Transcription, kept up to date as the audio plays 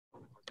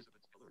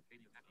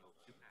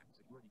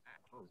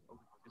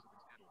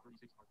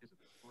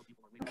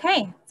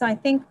Okay, so I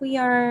think we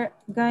are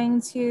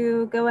going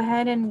to go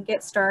ahead and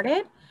get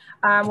started.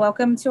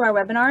 Welcome to our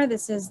webinar.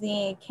 This is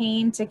the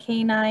Cane to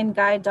Canine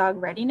Guide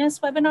Dog Readiness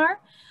webinar.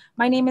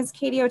 My name is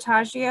Katie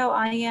Otaggio.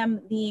 I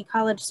am the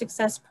College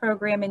Success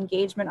Program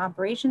Engagement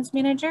Operations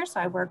Manager, so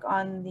I work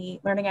on the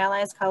Learning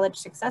Allies College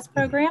Success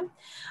Program.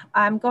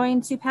 I'm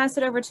going to pass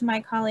it over to my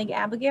colleague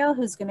Abigail,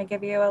 who's going to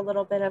give you a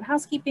little bit of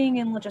housekeeping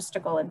and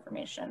logistical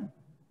information.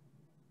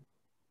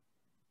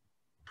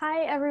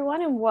 Hi,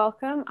 everyone, and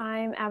welcome.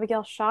 I'm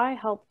Abigail Shaw. I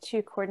help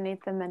to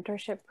coordinate the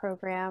mentorship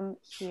program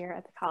here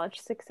at the College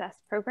Success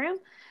Program.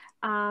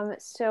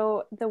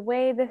 So the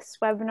way this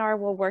webinar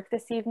will work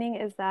this evening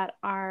is that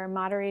our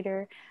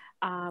moderator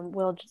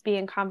will just be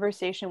in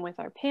conversation with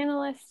our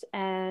panelists,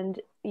 and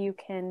you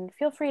can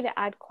feel free to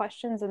add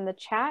questions in the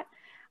chat,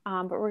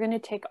 but we're going to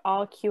take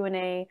all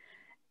Q&A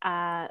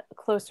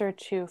closer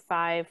to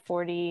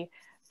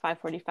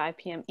 5:45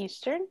 p.m.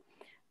 Eastern.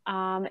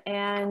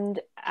 And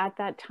at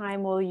that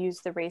time, we'll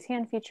use the raise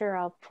hand feature.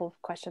 I'll pull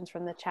questions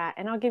from the chat,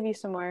 and I'll give you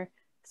some more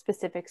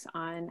specifics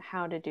on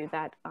how to do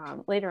that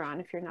later on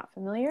if you're not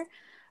familiar.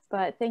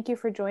 But thank you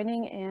for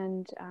joining,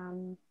 and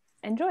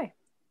enjoy.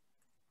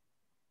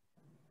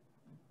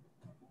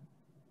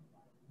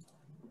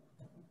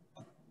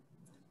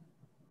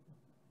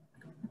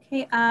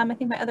 Okay, I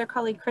think my other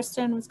colleague,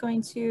 Kristen, was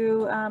going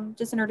to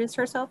just introduce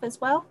herself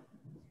as well.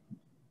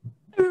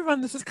 Hey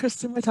everyone, this is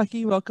Kristen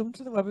Mataki. Welcome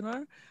to the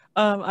webinar.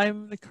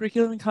 I'm the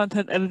curriculum and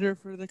content editor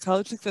for the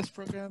College Success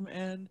Program,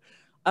 and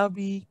I'll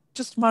be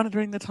just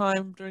monitoring the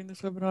time during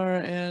this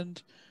webinar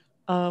and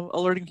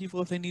alerting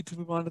people if they need to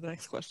move on to the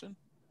next question.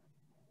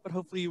 But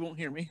hopefully you won't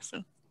hear me.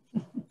 So.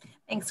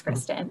 Thanks,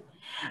 Kristen.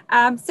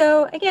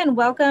 So again,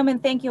 welcome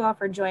and thank you all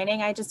for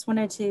joining. I just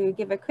wanted to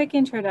give a quick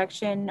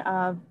introduction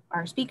of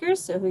our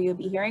speakers, so who you'll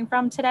be hearing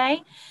from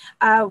today.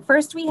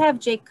 First, we have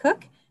Jake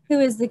Koch,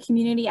 who is the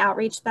Community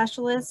Outreach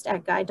Specialist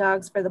at Guide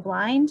Dogs for the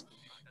Blind.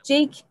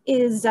 Jake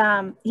is,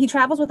 he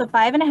travels with a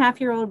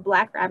 5.5-year-old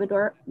Black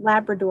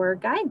Labrador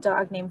guide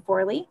dog named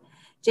Forley.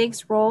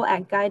 Jake's role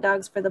at Guide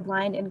Dogs for the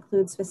Blind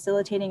includes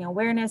facilitating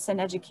awareness and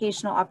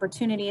educational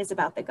opportunities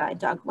about the guide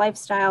dog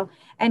lifestyle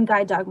and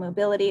guide dog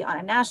mobility on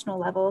a national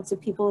level to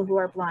people who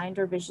are blind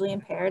or visually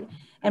impaired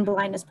and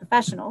blindness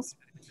professionals.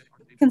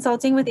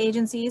 Consulting with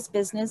agencies,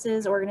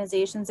 businesses,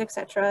 organizations,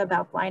 etc.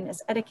 about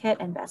blindness etiquette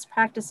and best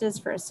practices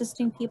for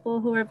assisting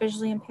people who are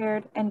visually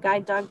impaired and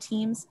guide dog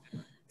teams,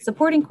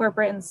 supporting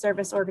corporate and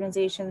service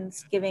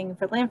organizations, giving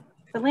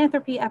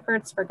philanthropy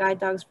efforts for Guide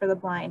Dogs for the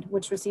Blind,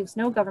 which receives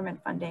no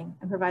government funding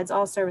and provides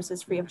all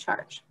services free of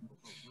charge.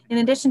 In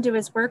addition to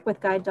his work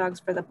with Guide Dogs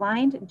for the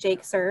Blind,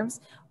 Jake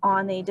serves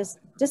on the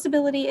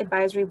Disability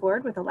Advisory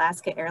Board with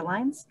Alaska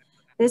Airlines.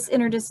 This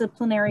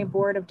interdisciplinary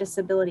board of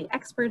disability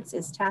experts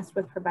is tasked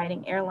with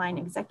providing airline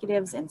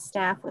executives and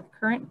staff with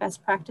current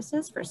best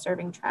practices for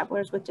serving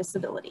travelers with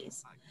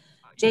disabilities.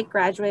 Jake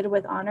graduated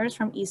with honors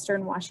from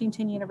Eastern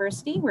Washington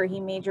University, where he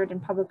majored in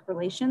public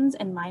relations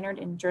and minored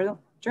in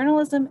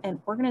journalism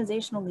and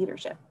organizational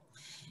leadership.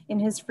 In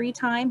his free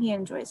time, he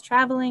enjoys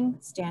traveling,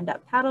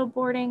 stand-up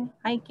paddleboarding,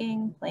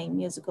 hiking, playing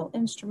musical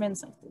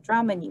instruments like the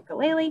drum and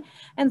ukulele,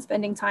 and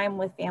spending time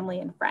with family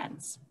and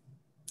friends.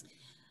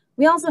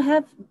 We also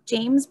have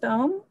James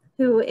Boehm,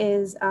 who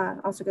is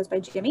also goes by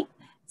Jimmy.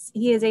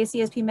 He is a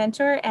CSP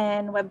mentor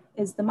and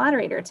is the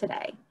moderator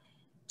today.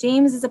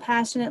 James is a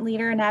passionate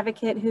leader and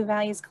advocate who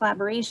values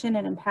collaboration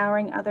and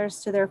empowering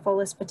others to their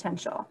fullest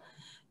potential.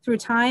 Through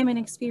time and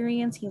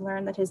experience, he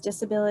learned that his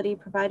disability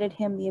provided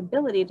him the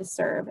ability to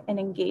serve and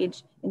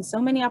engage in so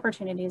many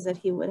opportunities that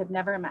he would have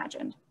never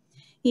imagined.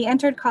 He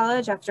entered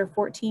college after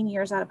 14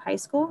 years out of high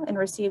school and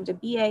received a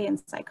BA in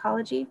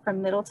psychology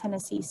from Middle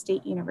Tennessee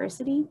State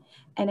University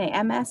and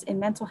a MS in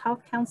mental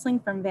health counseling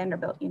from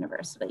Vanderbilt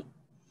University.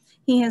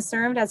 He has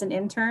served as an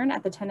intern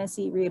at the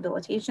Tennessee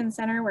Rehabilitation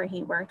Center, where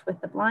he worked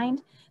with the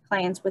blind,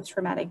 clients with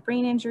traumatic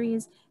brain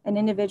injuries, and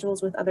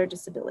individuals with other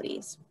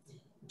disabilities.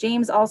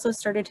 James also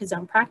started his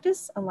own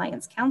practice,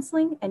 Alliance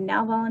Counseling, and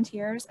now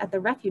volunteers at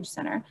the Refuge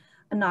Center,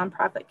 a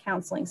nonprofit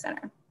counseling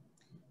center.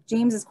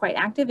 James is quite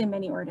active in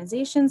many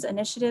organizations,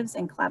 initiatives,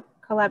 and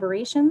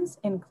collaborations,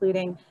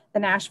 including the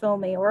Nashville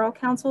Mayoral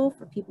Council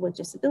for People with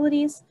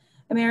Disabilities,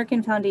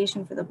 American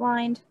Foundation for the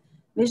Blind,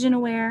 Vision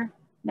Aware,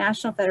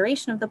 National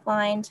Federation of the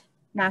Blind,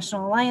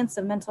 National Alliance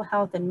of Mental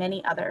Health, and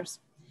many others.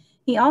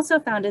 He also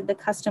founded the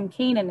Custom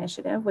Cane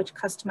Initiative, which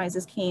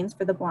customizes canes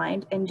for the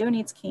blind and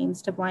donates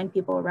canes to blind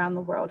people around the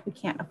world who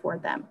can't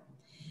afford them.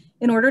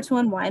 In order to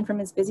unwind from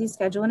his busy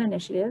schedule and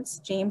initiatives,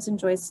 James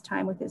enjoys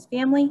time with his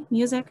family,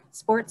 music,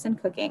 sports,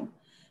 and cooking.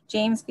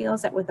 James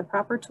feels that with the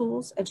proper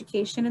tools,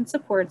 education, and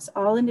supports,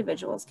 all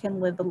individuals can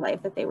live the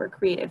life that they were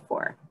created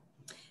for.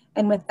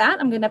 And with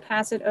that, I'm going to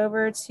pass it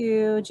over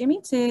to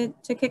Jimmy to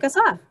kick us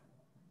off.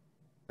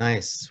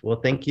 Nice. Well,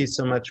 thank you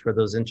so much for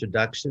those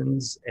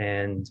introductions.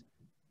 And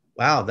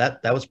wow,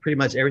 that was pretty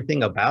much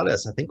everything about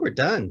us. I think we're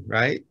done,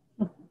 right?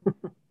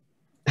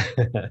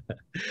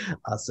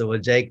 Awesome. Well,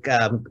 Jake,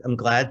 I'm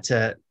glad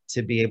to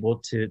to be able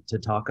to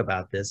talk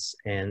about this.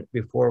 And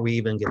before we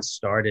even get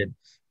started,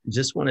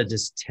 just want to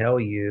just tell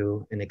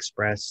you and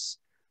express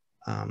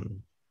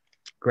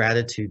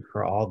gratitude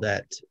for all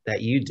that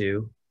you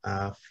do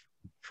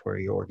for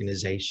your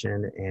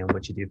organization and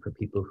what you do for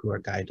people who are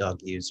guide dog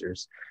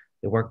users.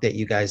 The work that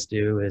you guys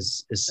do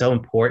is so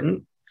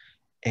important,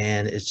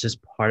 and it's just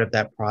part of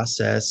that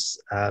process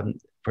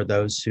for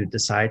those who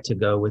decide to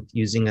go with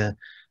using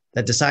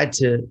that decide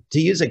to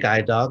use a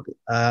guide dog.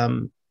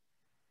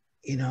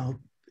 You know,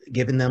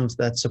 giving them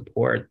that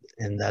support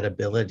and that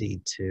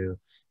ability to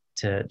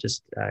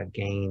just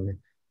gain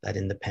that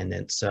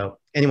independence. So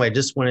anyway,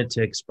 just wanted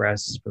to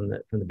express from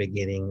the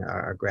beginning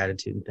our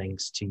gratitude and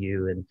thanks to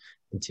you and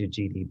to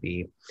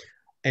GDB.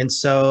 And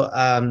so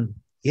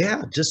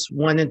yeah, just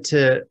wanted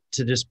to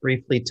just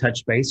briefly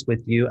touch base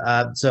with you.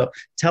 So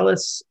tell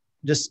us,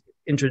 just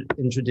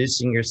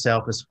introducing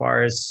yourself as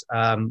far as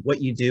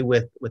what you do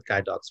with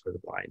Guide Dogs for the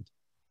Blind.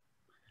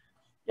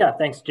 Yeah,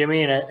 thanks,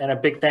 Jimmy, and a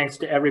big thanks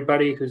to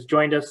everybody who's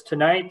joined us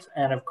tonight,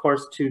 and of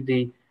course to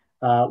the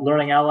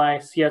Learning Ally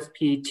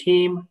CSP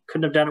team.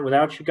 Couldn't have done it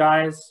without you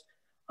guys.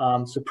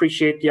 So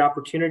appreciate the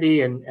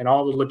opportunity and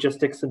all the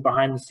logistics and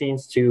behind the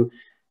scenes to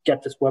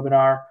get this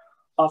webinar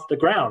off the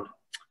ground.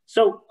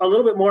 So a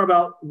little bit more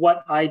about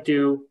what I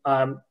do.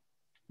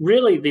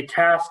 Really the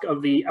task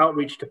of the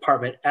outreach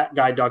department at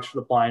Guide Dogs for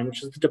the Blind,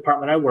 which is the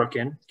department I work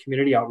in,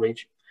 community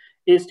outreach,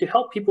 is to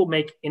help people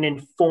make an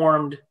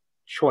informed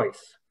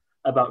choice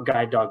about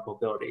guide dog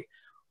mobility.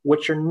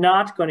 What you're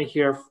not going to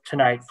hear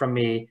tonight from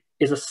me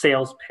is a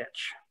sales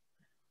pitch.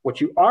 What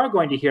you are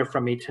going to hear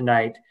from me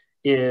tonight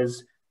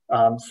is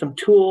some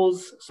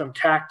tools, some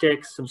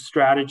tactics, some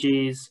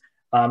strategies,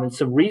 and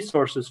some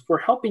resources for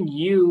helping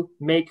you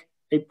make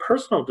a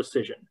personal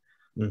decision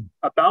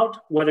about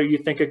whether you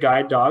think a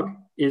guide dog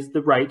is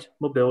the right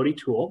mobility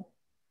tool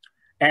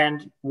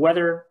and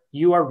whether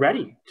you are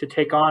ready to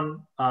take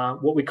on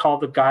what we call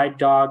the guide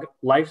dog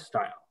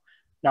lifestyle.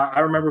 Now,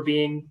 I remember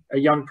being a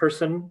young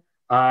person.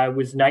 I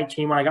was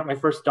 19 when I got my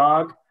first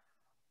dog.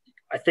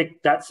 I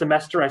think that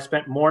semester I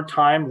spent more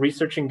time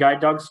researching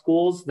guide dog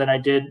schools than I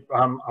did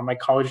on my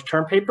college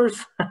term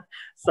papers.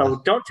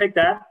 So don't take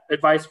that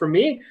advice from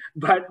me.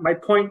 But my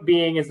point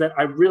being is that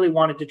I really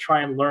wanted to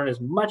try and learn as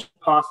much as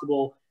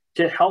possible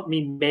to help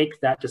me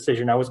make that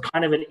decision. I was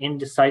kind of an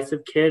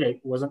indecisive kid. I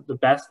wasn't the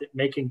best at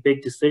making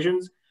big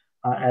decisions,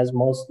 as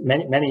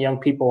many young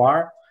people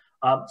are.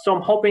 So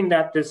I'm hoping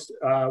that this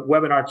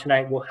webinar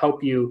tonight will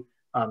help you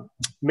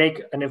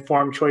make an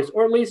informed choice,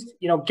 or at least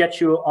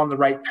get you on the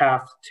right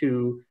path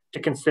to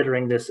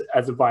considering this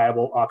as a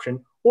viable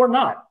option, or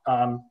not.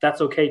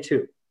 That's okay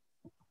too.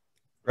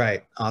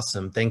 Right.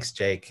 Awesome. Thanks,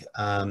 Jake.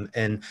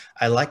 And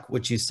I like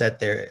what you said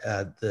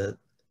there.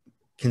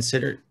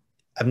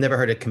 I've never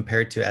heard it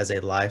compared to as a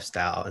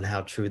lifestyle, and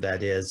how true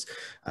that is.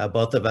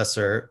 Both of us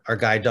are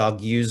guide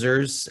dog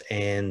users,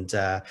 and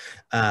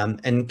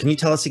can you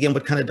tell us again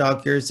what kind of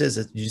dog yours is?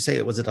 Did you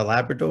say was it a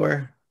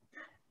Labrador?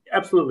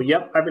 Absolutely.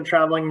 Yep. I've been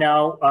traveling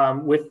now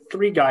with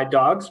 3 guide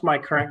dogs. My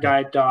current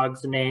guide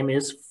dog's name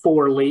is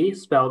Forli,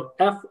 spelled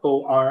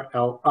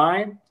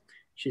Forli.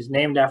 She's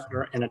named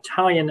after an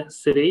Italian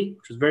city,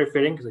 which is very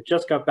fitting because I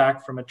just got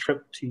back from a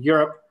trip to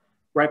Europe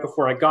right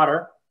before I got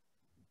her.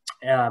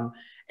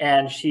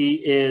 And she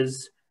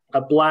is a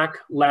black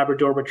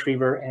Labrador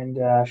retriever,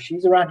 and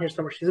she's around here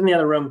somewhere. She's in the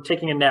other room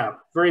taking a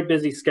nap. Very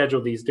busy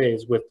schedule these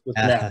days with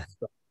naps.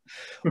 So.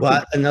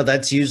 Well, I know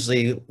that's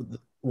usually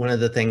one of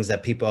the things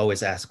that people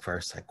always ask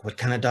first, like, what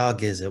kind of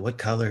dog is it? What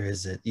color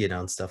is it?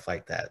 And stuff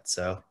like that.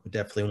 So we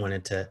definitely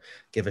wanted to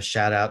give a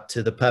shout out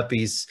to the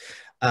puppies.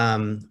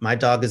 My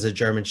dog is a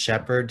German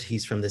Shepherd.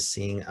 He's from the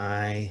Seeing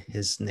Eye.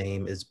 His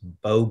name is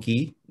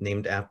Bogey,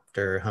 named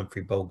after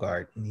Humphrey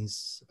Bogart. And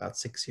he's about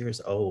 6 years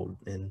old.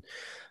 And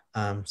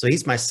so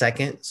he's my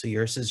second. So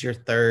yours is your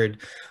third.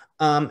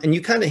 And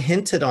you kind of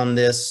hinted on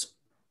this,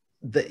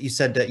 that you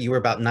said that you were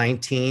about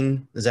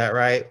 19. Is that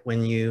right?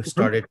 When you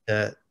started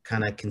to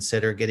kind of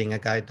consider getting a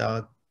guide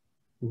dog?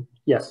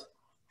 Yes.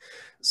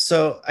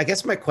 So I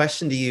guess my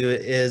question to you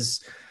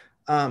is,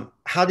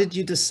 how did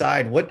you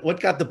decide? What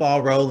got the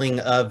ball rolling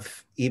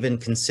of even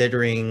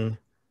considering,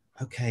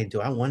 okay,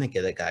 do I want to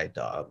get a guide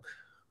dog?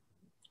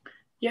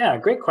 Yeah,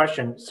 great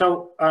question.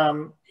 So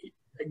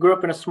I grew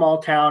up in a small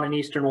town in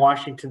eastern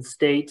Washington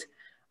state,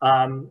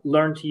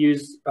 learned to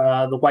use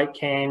the white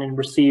cane and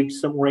received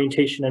some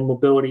orientation and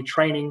mobility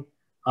training.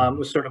 It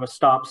was sort of a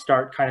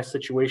stop-start kind of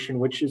situation,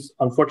 which is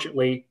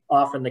unfortunately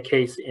often the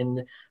case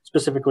in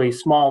specifically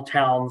small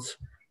towns.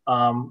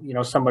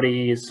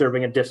 Somebody is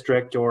serving a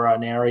district or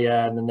an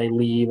area, and then they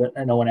leave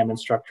an O&M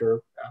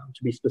instructor,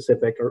 to be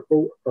specific,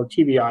 or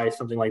TBI,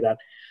 something like that.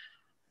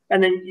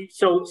 And then,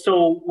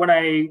 so when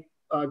I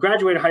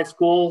graduated high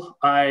school,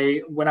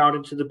 I went out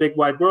into the big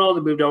wide world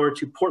and moved over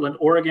to Portland,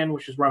 Oregon,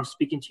 which is where I'm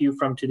speaking to you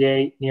from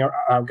today, near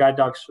Guide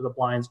Dogs for the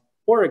Blind's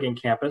Oregon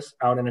campus,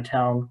 out in a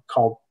town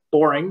called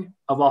Boring,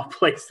 of all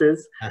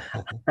places.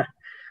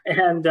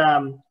 And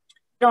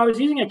I was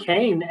using a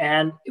cane,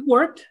 and it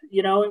worked.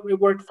 It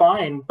worked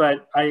fine.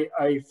 But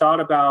I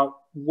thought about,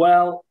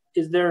 well,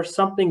 is there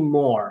something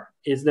more?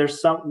 Is there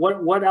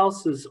what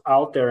else is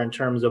out there in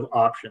terms of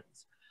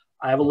options?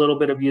 I have a little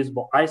bit of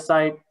usable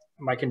eyesight.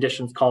 My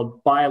condition's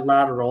called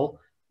bilateral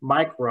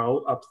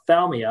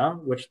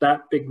microphthalmia, which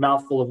that big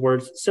mouthful of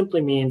words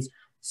simply means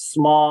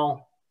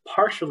small,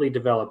 partially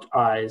developed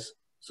eyes.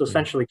 So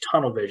essentially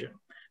tunnel vision.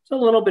 So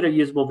a little bit of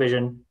usable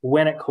vision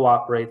when it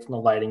cooperates and the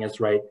lighting is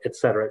right, et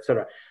cetera, et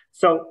cetera.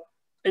 So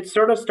it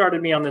sort of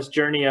started me on this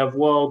journey of,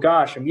 well,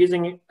 gosh, I'm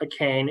using a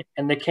cane,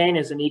 and the cane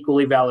is an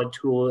equally valid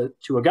tool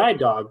to a guide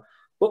dog.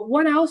 But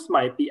what else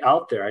might be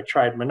out there? I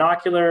tried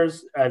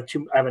monoculars. I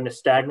have a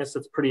nystagmus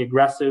that's pretty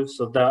aggressive,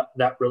 so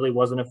that really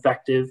wasn't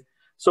effective.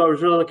 So I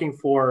was really looking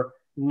for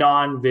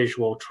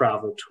non-visual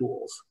travel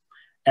tools.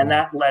 And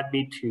that led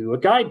me to a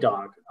guide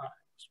dog. I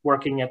was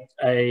working at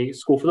a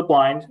school for the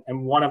blind,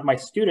 and one of my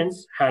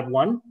students had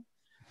one.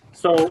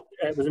 So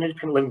it was an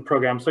independent living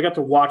program. So I got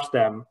to watch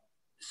them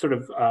sort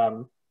of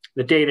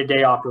the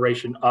day-to-day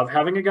operation of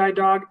having a guide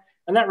dog.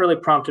 And that really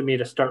prompted me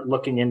to start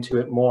looking into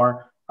it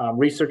more,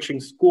 researching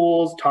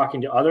schools,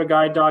 talking to other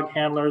guide dog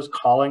handlers,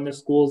 calling the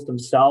schools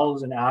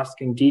themselves and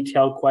asking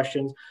detailed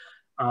questions.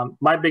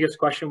 My biggest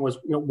question was,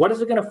 what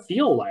is it going to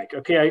feel like?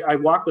 Okay, I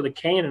walk with a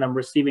cane and I'm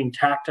receiving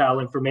tactile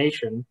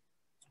information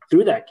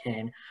through that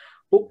cane.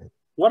 But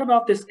what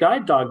about this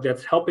guide dog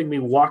that's helping me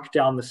walk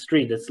down the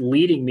street, that's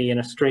leading me in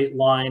a straight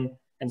line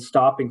and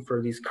stopping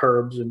for these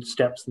curbs and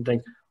steps and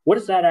things? What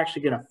is that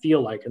actually going to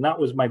feel like? And that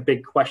was my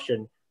big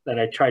question that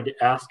I tried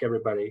to ask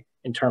everybody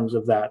in terms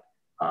of that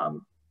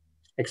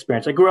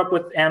experience. I grew up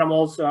with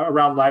animals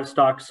around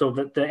livestock, so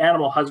that the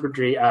animal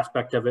husbandry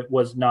aspect of it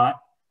was not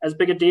as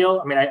big a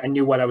deal. I mean, I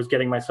knew what I was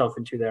getting myself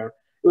into there.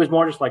 It was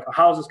more just like,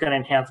 how is this going to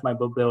enhance my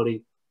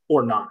mobility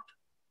or not?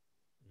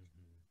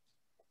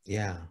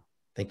 Yeah,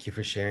 thank you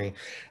for sharing.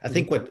 I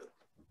think what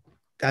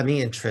got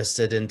me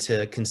interested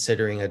into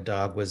considering a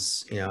dog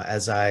was,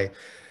 as I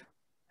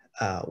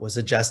was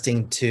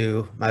adjusting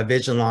to my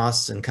vision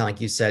loss and kind of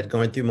like you said,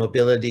 going through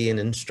mobility and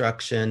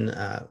instruction,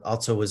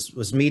 also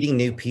was meeting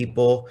new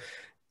people.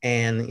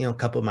 And, a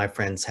couple of my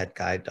friends had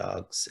guide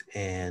dogs.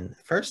 And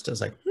at first I was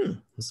like,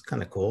 it's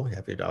kind of cool. You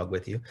have your dog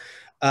with you.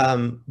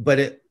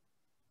 But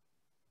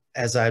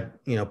as I,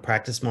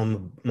 practiced more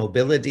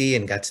mobility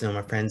and got to know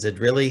my friends, it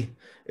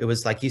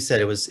was like you said,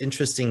 it was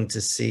interesting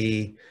to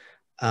see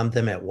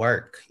them at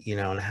work,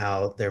 and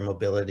how their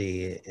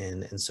mobility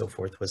and so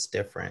forth was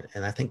different.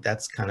 And I think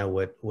that's kind of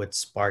what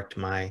sparked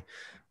my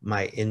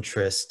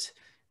interest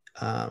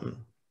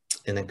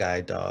in a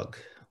guide dog.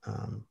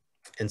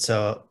 And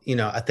so,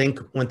 I think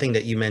one thing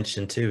that you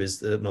mentioned too is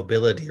the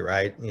mobility,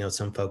 right?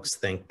 Some folks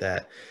think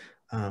that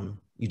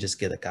you just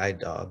get a guide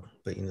dog,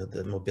 but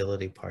the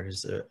mobility part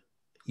is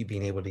you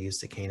being able to use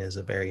the cane is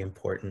a very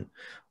important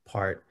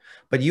part.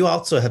 But you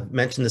also have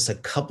mentioned this a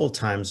couple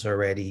times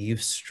already.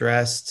 You've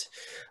stressed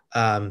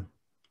that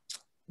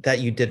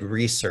you did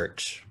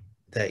research,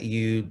 that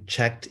you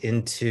checked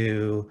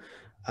into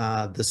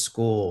the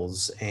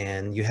schools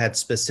and you had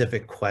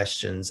specific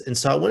questions. And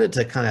so I wanted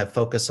to kind of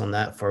focus on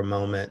that for a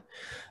moment.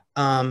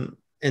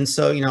 And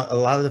so, a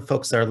lot of the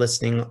folks that are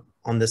listening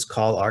on this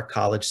call are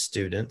college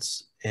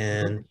students.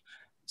 And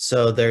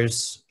so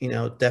there's,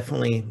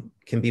 definitely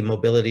can be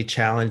mobility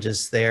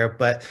challenges there,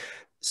 but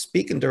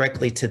speaking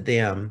directly to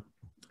them,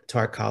 to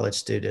our college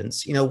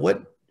students,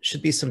 what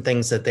should be some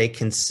things that they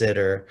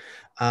consider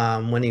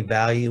when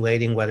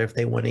evaluating whether if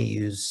they want to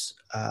use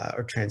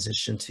or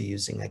transition to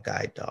using a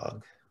guide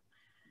dog?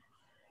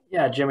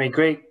 Yeah, Jimmy,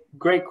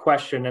 great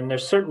question. And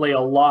there's certainly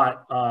a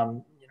lot.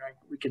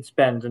 We could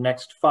spend the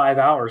next 5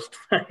 hours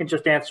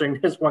just answering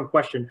this one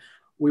question.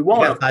 We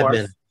won't, of course.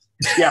 Minutes.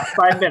 Yeah,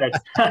 5 minutes.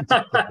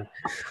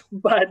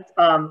 But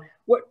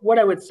what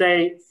I would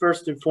say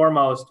first and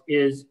foremost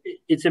is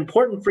it's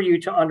important for you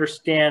to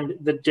understand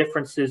the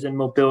differences in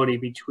mobility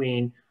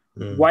between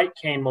white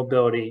cane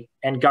mobility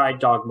and guide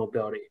dog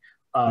mobility.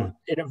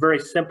 In a very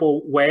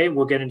simple way,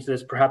 we'll get into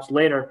this perhaps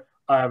later,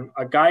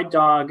 a guide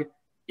dog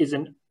is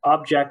an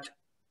object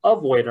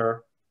avoider,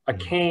 a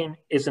cane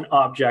is an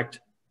object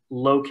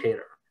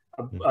locator.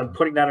 I'm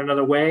putting that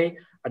another way.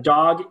 A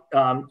dog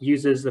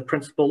uses the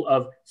principle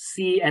of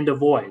see and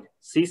avoid.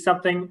 See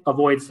something,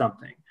 avoid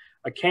something.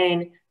 A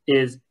cane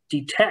is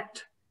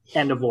detect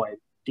and avoid.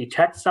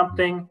 Detect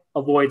something,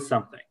 avoid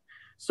something.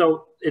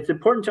 So it's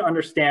important to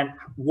understand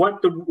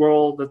what the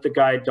role that the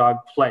guide dog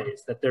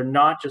plays, that they're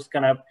not just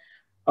going to,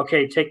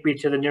 okay, take me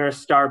to the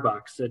nearest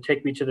Starbucks,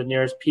 take me to the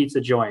nearest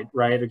pizza joint,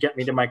 right? Or get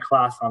me to my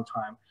class on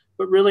time.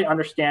 But really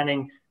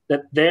understanding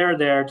that they're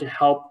there to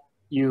help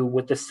you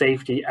with the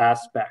safety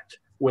aspect,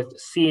 with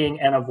seeing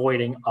and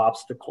avoiding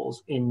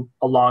obstacles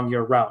along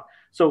your route.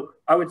 So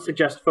I would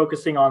suggest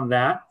focusing on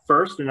that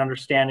first and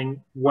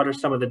understanding what are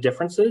some of the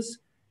differences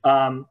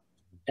and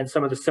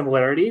some of the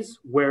similarities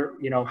where,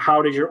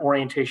 how does your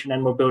orientation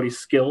and mobility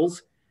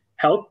skills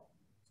help?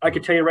 I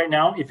could tell you right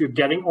now, if you're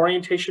getting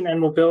orientation and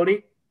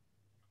mobility,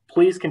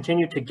 please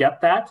continue to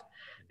get that,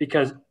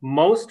 because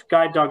most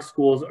guide dog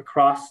schools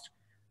across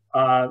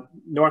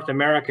North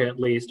America, at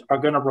least, are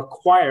going to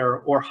require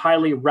or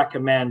highly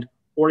recommend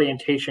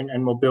orientation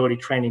and mobility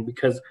training,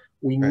 because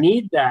We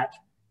need that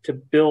to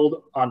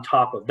build on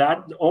top of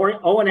that.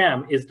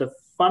 O&M is the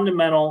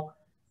fundamental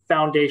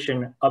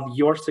foundation of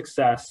your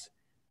success,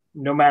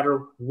 no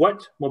matter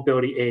what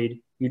mobility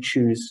aid you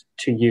choose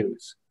to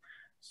use.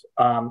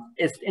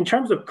 It's in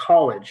terms of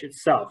college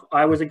itself.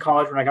 I was in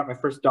college when I got my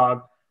first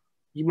dog.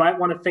 You might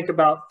want to think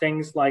about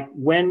things like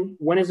when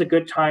is a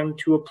good time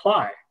to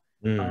apply.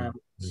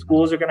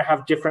 Schools are going to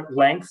have different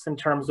lengths in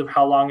terms of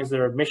how long is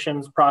their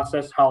admissions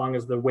process, how long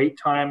is the wait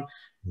time.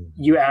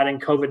 You add in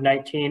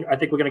COVID-19. I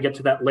think we're going to get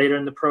to that later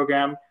in the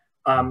program.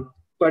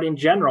 But in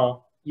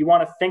general, you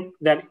want to think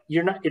that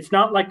it's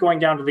not like going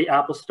down to the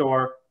Apple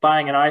store,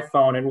 buying an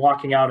iPhone and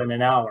walking out in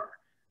an hour.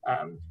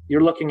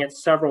 You're looking at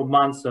several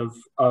months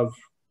of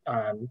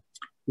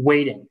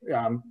waiting,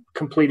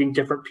 completing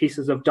different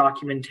pieces of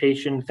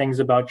documentation, things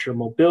about your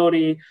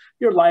mobility,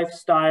 your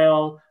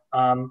lifestyle,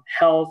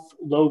 health,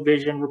 low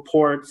vision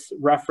reports,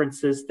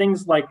 references,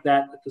 things like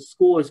that the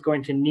school is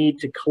going to need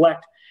to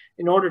collect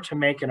in order to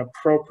make an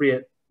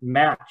appropriate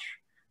match.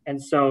 And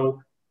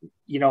so,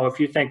 if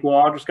you think, well,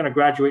 I'm just going to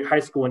graduate high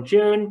school in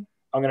June,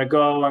 I'm going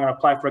to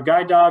apply for a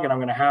guide dog, and I'm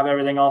going to have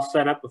everything all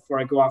set up before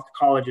I go off to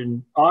college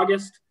in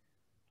August,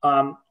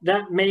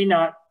 that may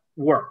not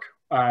work.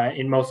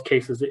 In most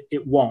cases,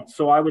 it won't.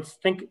 So I would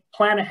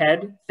plan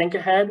ahead, think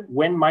ahead,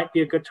 when might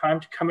be a good time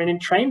to come in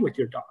and train with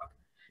your dog.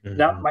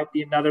 That might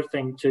be another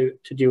thing to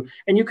do.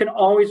 And you can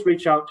always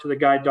reach out to the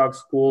guide dog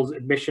schools,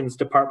 admissions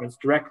departments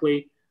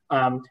directly,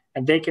 and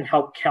they can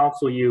help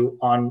counsel you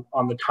on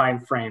the time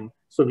frame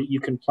so that you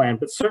can plan.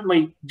 But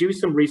certainly do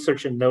some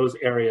research in those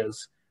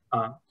areas.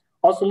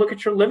 Also look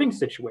at your living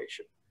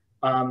situation.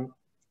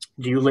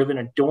 Do you live in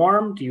a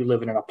dorm? Do you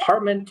live in an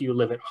apartment? Do you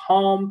live at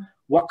home?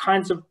 What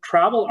kinds of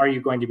travel are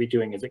you going to be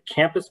doing? Is it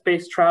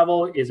campus-based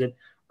travel? Is it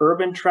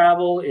urban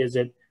travel? Is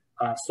it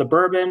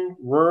suburban,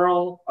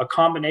 rural, a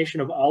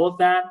combination of all of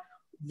that?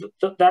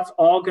 That's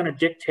all going to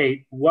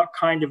dictate what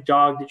kind of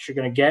dog that you're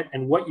going to get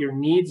and what your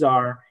needs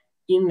are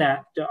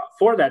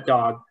for that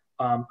dog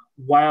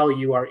while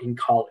you are in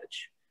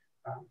college.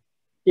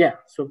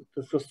 So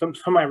some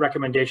of my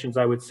recommendations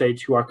I would say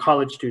to our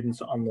college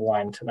students on the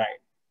line tonight.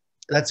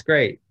 That's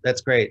great.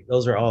 That's great.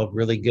 Those are all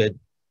really good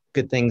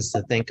things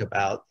to think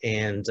about.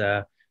 And,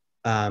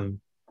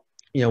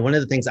 one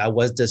of the things I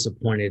was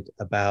disappointed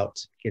about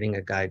getting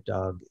a guide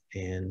dog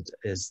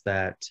is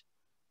that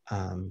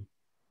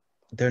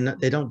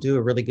they don't do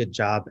a really good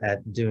job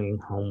at doing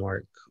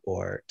homework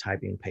or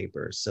typing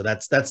papers. So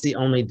that's the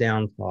only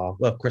downfall.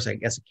 Well, of course, I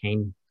guess a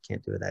cane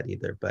can't do that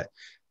either, but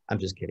I'm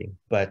just kidding.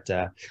 But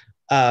that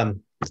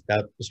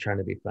was trying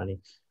to be funny.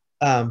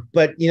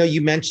 But,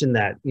 you mentioned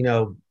that,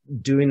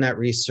 doing that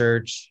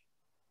research,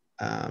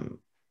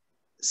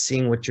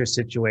 seeing what your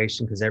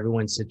situation, because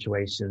everyone's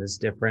situation is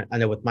different. I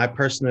know with my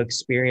personal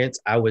experience,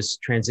 I was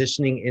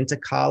transitioning into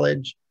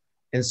college.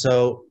 And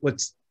so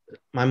what's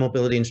my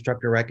mobility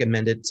instructor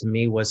recommended to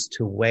me was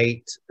to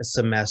wait a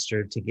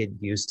semester to get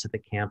used to the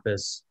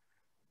campus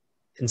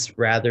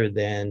rather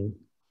than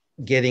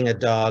getting a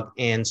dog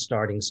and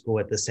starting school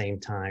at the same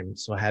time.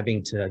 So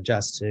having to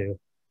adjust to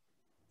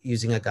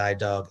using a guide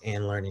dog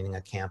and learning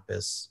a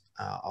campus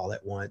all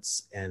at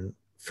once. And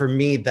for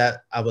me,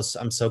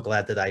 I'm so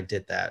glad that I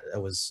did that.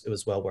 It was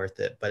well worth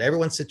it. But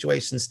everyone's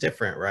situation is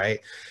different, right?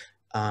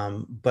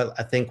 But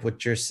I think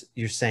what you're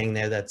saying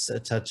there, that's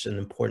such an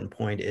important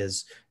point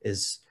is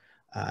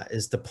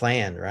the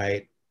plan,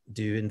 right?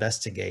 Do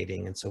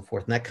investigating and so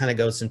forth. And that kind of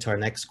goes into our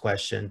next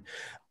question.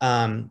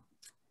 And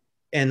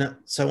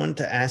so I wanted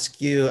to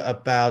ask you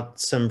about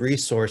some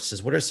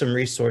resources. What are some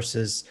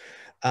resources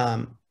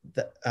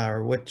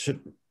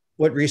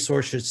what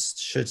resources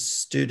should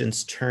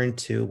students turn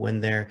to when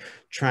they're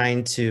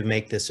trying to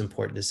make this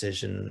important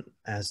decision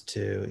as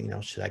to,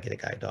 should I get a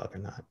guide dog or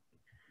not?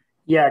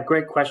 Yeah,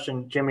 great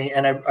question, Jimmy.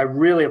 And I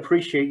really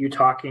appreciate you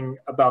talking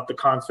about the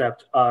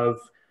concept of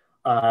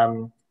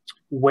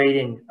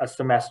waiting a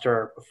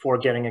semester before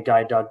getting a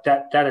guide dog.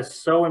 That is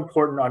so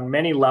important on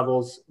many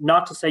levels.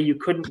 Not to say you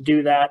couldn't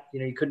do that,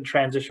 you couldn't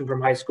transition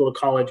from high school to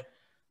college,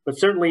 but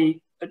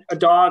certainly a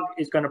dog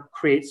is going to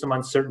create some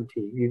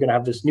uncertainty. You're going to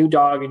have this new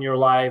dog in your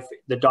life.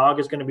 The dog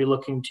is going to be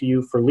looking to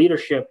you for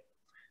leadership.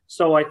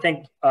 So I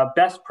think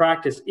best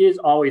practice is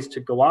always to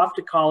go off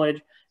to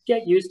college,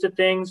 get used to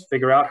things,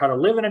 figure out how to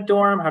live in a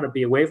dorm, how to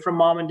be away from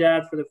mom and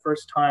dad for the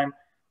first time.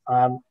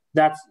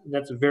 That's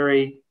a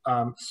very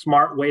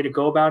smart way to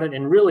go about it,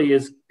 and really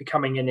is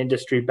becoming an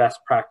industry best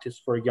practice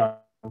for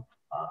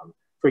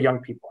young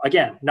people.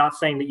 Again, not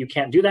saying that you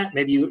can't do that.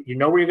 Maybe you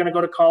know where you're going to go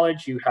to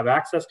college. You have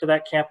access to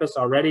that campus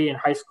already in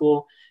high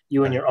school.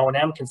 You and your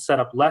O&M can set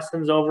up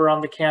lessons over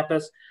on the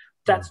campus.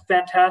 That's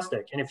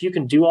fantastic. And if you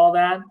can do all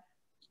that,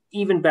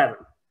 even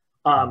better.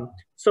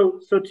 So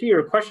to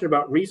your question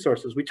about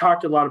resources, we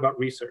talked a lot about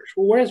research.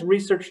 Well, what does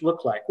research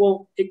look like?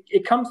 Well,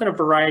 it comes in a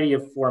variety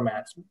of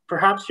formats.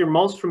 Perhaps you're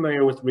most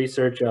familiar with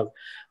research of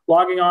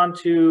logging on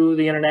to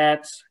the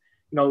internet,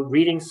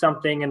 reading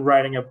something and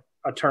writing a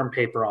term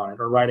paper on it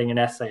or writing an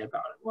essay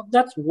about it. Well,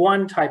 that's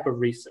one type of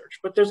research,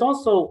 but there's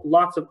also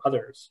lots of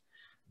others.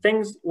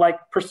 Things like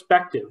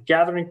perspective,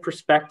 gathering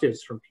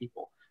perspectives from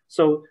people.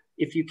 So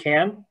if you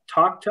can,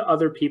 talk to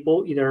other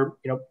people, either,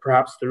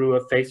 perhaps through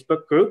a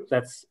Facebook group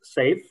that's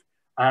safe.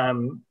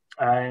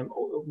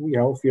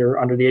 If you're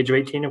under the age of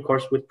 18, of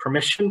course, with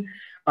permission.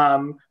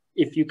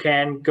 If you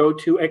can go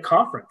to a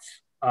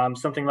conference,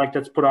 something like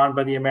that's put on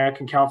by the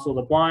American Council of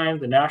the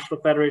Blind, the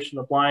National Federation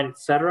of the Blind,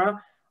 etc.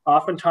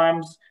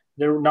 Oftentimes,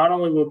 there not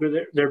only will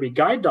there be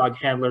guide dog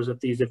handlers at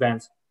these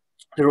events,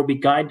 there will be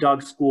guide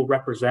dog school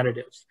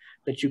representatives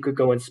that you could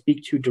go and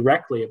speak to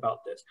directly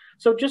about this.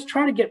 So just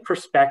try to get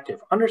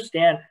perspective,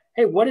 understand,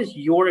 hey, what has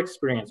your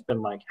experience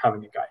been like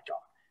having a guide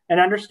dog? And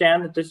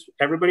understand that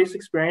everybody's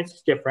experience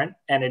is different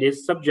and it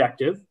is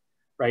subjective,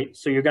 right?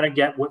 So you're going to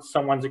get what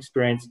someone's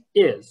experience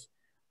is.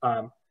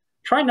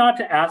 Try not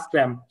to ask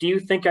them, do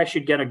you think I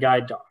should get a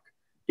guide dog?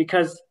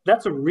 Because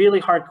that's a really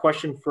hard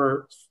question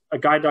for a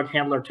guide dog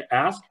handler to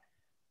ask,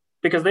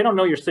 because they don't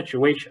know your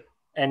situation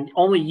and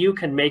only you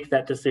can make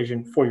that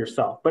decision for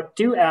yourself. But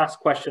do ask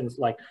questions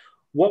like,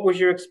 what was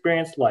your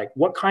experience like?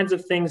 What kinds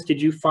of things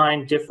did you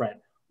find different?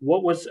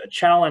 What was a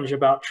challenge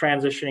about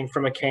transitioning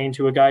from a cane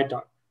to a guide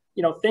dog?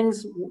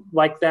 Things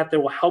like that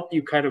will help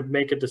you kind of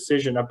make a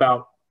decision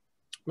about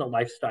the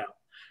lifestyle.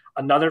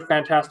 Another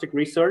fantastic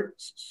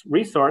resource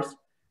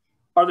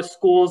are the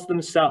schools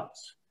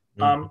themselves.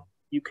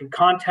 You can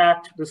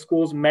contact the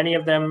schools. Many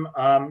of them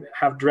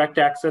have direct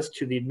access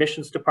to the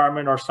admissions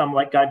department, or some,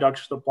 like Guide Dogs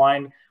for the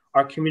Blind.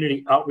 Our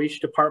community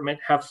outreach department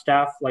have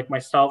staff like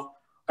myself.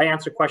 I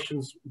answer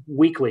questions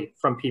weekly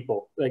from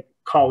people that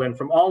call in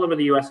from all over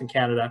the US and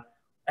Canada,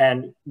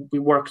 and we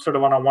work sort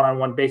of on a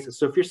one-on-one basis.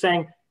 So if you're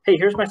saying, hey,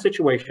 here's my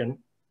situation,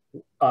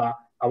 I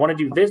want to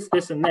do this,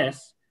 this, and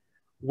this,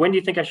 when do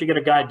you think I should get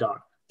a guide dog?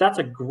 That's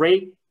a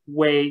great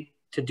way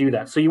to do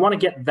that. So you want to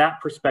get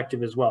that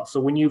perspective as well. So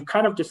when you've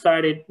kind of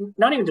decided,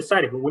 not even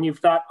decided, but when you've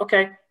thought,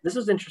 okay, this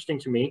is interesting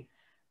to me,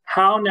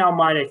 how now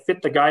might I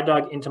fit the guide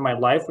dog into my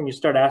life? When you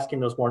start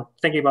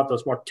thinking about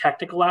those more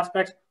technical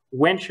aspects,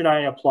 when should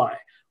I apply?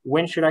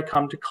 When should I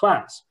come to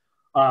class?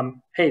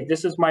 Hey,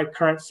 this is my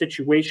current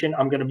situation.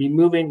 I'm going to be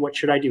moving. What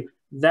should I do?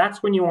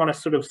 That's when you want to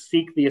sort of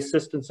seek the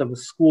assistance of a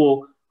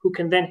school who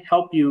can then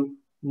help you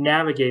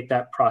navigate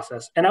that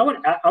process. And I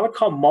would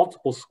call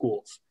multiple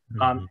schools.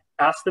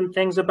 Ask them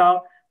things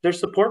about their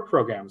support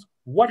programs.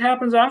 What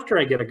happens after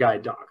I get a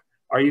guide dog?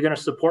 Are you going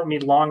to support me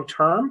long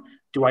term?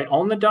 Do I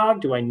own the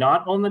dog? Do I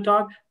not own the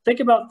dog? Think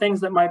about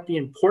things that might be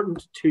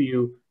important to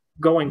you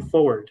going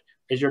forward.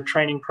 Is your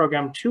training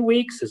program 2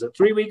 weeks? Is it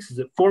 3 weeks? Is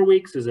it 4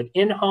 weeks? Is it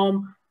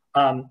in-home?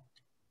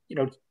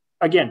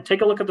 Again,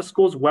 take a look at the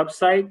school's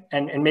website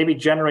and maybe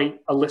generate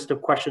a list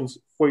of questions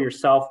for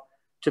yourself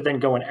to then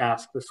go and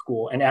ask the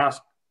school and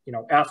ask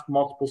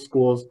multiple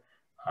schools.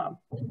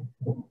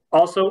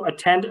 Also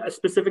attend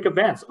specific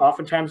events.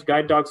 Oftentimes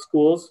guide dog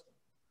schools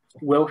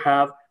will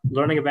have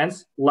learning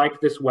events like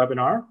this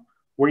webinar,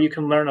 where you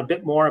can learn a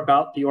bit more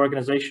about the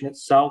organization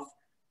itself,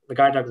 the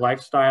guide dog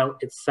lifestyle,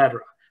 etc.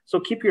 So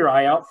keep your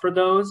eye out for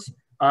those.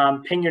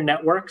 Ping your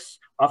networks.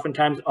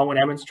 Oftentimes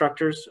O&M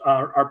instructors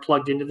are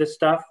plugged into this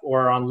stuff,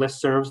 or on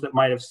listservs that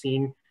might have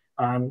seen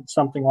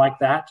something like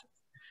that.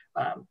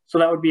 So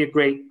that would be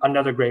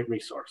another great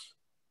resource.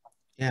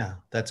 Yeah,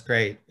 that's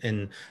great.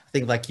 And I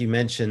think, like you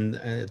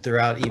mentioned,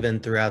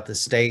 throughout the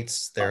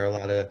states, there are a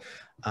lot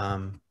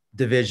of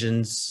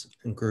divisions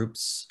and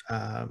groups.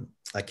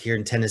 Like here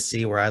in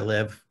Tennessee, where I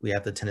live, we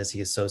have the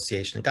Tennessee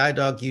Association of Guide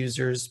Dog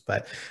Users,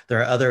 but there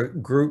are other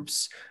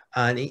groups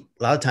a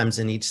lot of times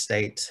in each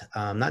state,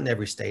 not in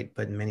every state,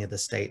 but in many of the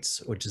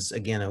states, which is,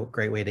 again, a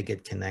great way to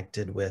get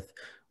connected with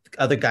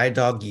other guide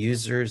dog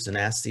users and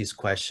ask these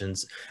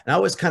questions. And I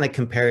always kind of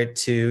compare it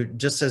to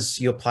just as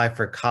you apply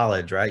for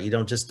college, right? You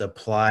don't just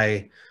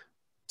apply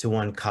to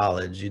one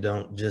college. You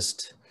don't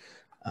just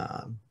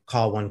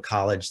call one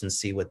college and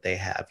see what they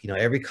have.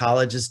 Every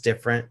college is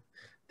different.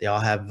 They all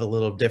have a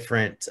little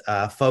different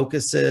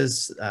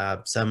focuses.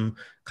 Some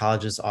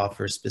colleges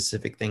offer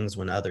specific things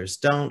when others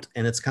don't.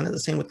 And it's kind of the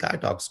same with guide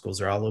dog schools.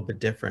 They're all a little bit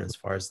different as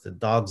far as the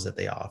dogs that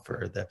they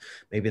offer.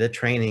 Maybe the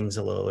training's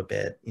a little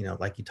bit,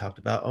 like you talked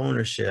about,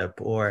 ownership,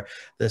 or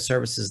the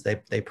services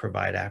they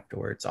provide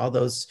afterwards. All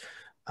those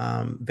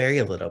vary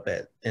a little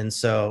bit. And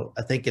so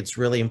I think it's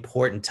really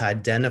important to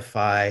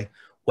identify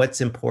what's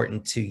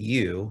important to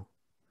you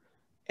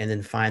and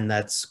then find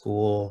that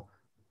school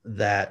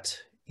that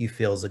you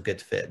feel is a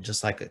good fit,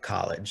 just like a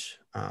college,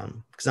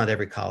 because not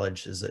every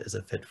college is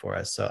a fit for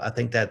us. So I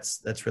think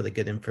that's really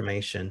good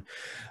information.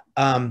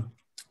 Kind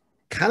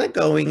of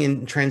going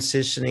and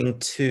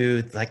transitioning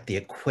to like the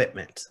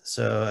equipment.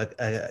 So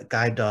the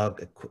guide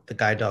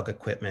dog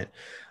equipment.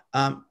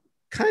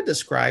 Kind of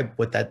describe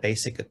what that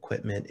basic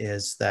equipment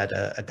is that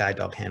a guide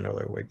dog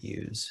handler would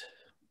use.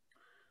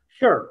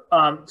 Sure.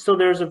 So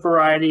there's a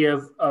variety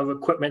of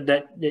equipment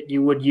that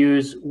you would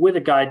use with a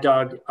guide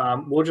dog.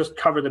 We'll just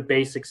cover the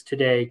basics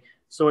today.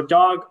 So a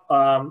dog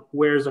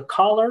wears a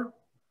collar,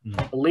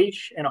 a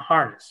leash, and a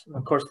harness. And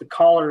of course, the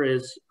collar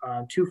is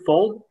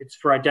twofold. It's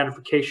for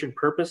identification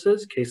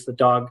purposes, in case the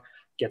dog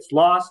gets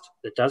lost.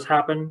 That does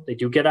happen. They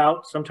do get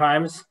out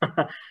sometimes.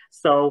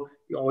 So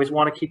you always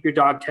want to keep your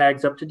dog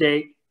tags up to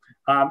date.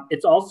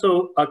 It's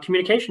also a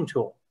communication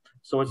tool.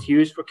 So it's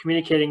used for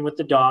communicating with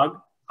the dog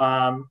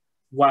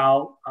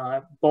while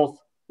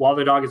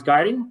the dog is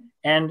guiding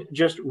and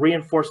just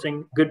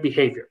reinforcing good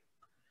behavior.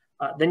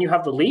 Then you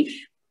have the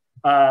leash.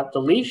 The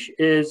leash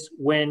is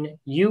when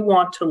you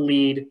want to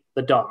lead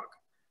the dog.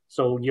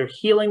 So you're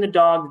heeling the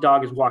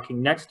dog is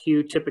walking next to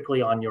you,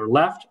 typically on your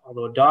left,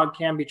 although a dog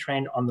can be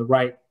trained on the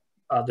right.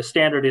 The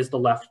standard is the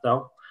left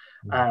though.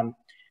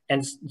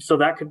 And so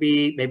that could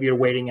be, maybe you're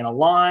waiting in a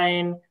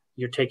line,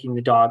 you're taking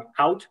the dog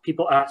out.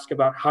 People ask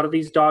about, how do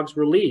these dogs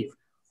relieve?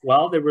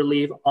 Well, they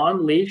relieve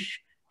on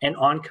leash and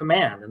on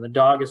command, and the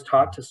dog is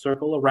taught to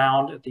circle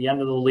around at the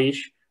end of the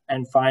leash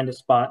and find a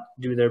spot,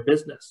 do their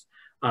business.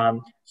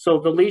 So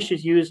the leash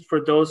is used for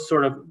those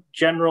sort of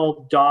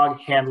general dog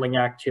handling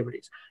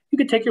activities. You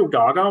could take your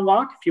dog on a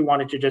walk if you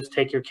wanted to just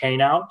take your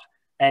cane out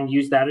and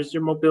use that as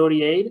your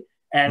mobility aid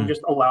and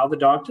just allow the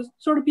dog to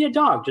sort of be a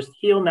dog, just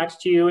heel next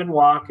to you and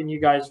walk, and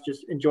you guys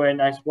just enjoy a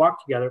nice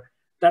walk together.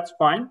 That's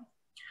fine.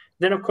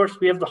 Then, of course,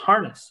 we have the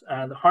harness.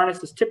 The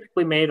harness is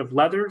typically made of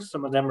leather.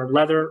 Some of them are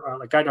leather,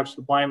 like Guide Dogs to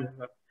the Blind.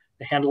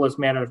 The handle is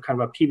made out of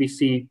kind of a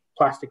PVC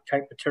plastic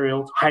type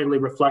material. It's highly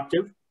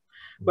reflective.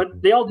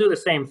 But they all do the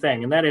same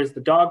thing, and that is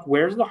the dog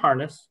wears the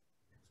harness,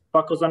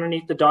 buckles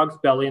underneath the dog's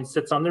belly and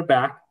sits on their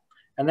back,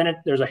 and then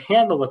there's a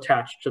handle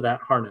attached to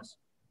that harness.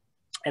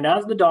 And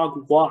as the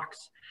dog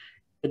walks,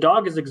 the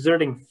dog is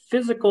exerting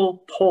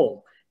physical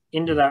pull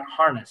into that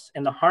harness,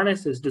 and the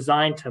harness is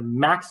designed to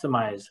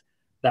maximize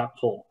that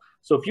pull.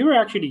 So if you were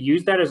actually to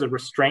use that as a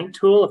restraint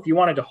tool, if you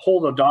wanted to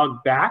hold a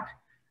dog back,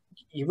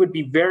 it would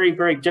be very,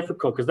 very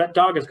difficult because that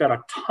dog has got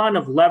a ton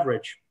of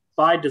leverage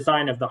by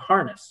design of the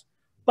harness.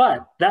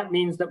 But that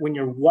means that when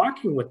you're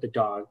walking with the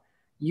dog,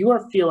 you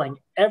are feeling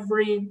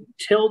every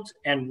tilt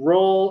and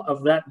roll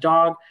of that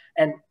dog.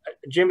 And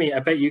Jimmy, I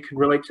bet you can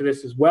relate to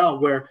this as well,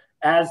 where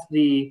as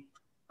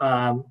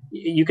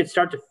you could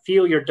start to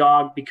feel your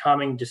dog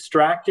becoming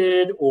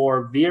distracted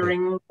or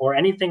veering or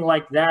anything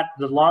like that.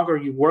 The longer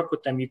you work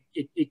with them,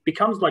 it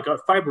becomes like a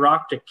fiber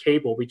optic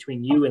cable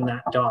between you and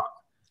that dog.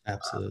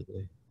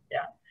 Absolutely.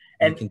 Yeah.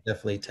 And you can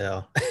definitely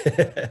tell.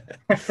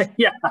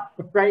 Yeah,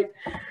 right.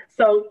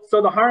 So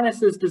the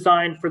harness is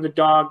designed for the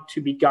dog to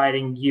be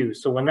guiding you.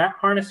 So when that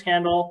harness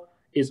handle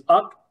is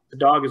up, the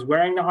dog is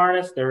wearing the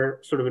harness, they're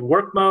sort of in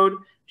work mode,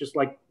 just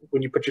like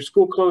when you put your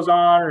school clothes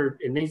on, or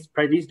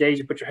probably these days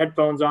you put your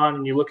headphones on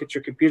and you look at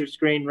your computer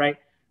screen, right?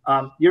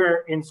 You're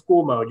in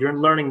school mode, you're in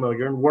learning mode,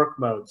 you're in work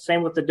mode.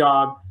 Same with the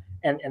dog,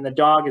 and the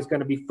dog is going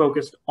to be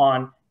focused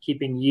on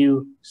keeping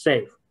you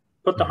safe.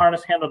 Put the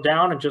harness handle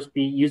down and just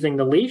be using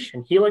the leash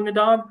and heeling the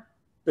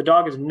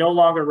dog is no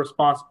longer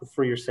responsible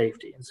for your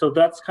safety. And so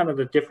that's kind of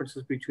the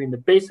differences between the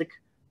basic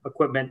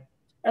equipment.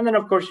 And then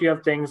of course you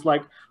have things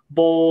like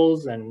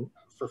bowls and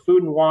for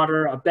food and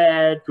water, a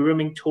bed,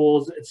 grooming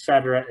tools, et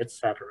cetera, et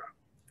cetera.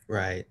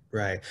 Right,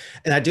 right.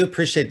 And I do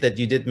appreciate that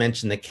you did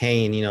mention the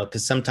cane, you know,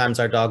 because sometimes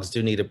our dogs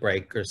do need a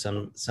break, or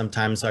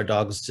sometimes our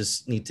dogs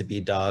just need to be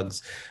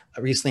dogs.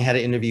 I recently had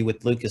an interview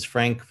with Lucas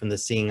Frank from the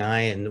Seeing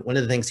Eye, and one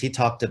of the things he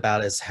talked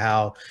about is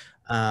how,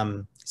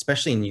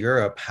 especially in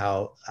Europe,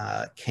 how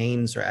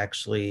canes are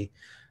actually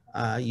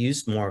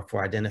used more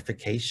for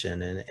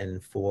identification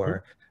and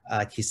for,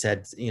 like he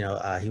said, you know,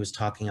 he was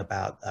talking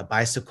about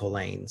bicycle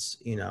lanes,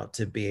 you know,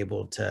 to be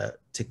able to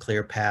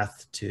clear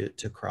path to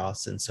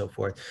cross and so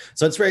forth.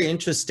 So it's very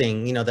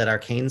interesting, you know, that our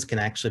canes can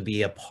actually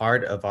be a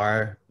part of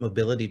our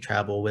mobility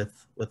travel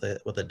with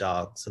a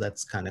dog. So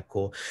that's kind of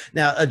cool.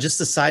 Now, just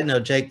a side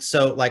note, Jake,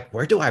 so like,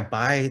 where do I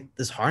buy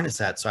this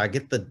harness at? So I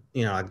get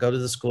I go to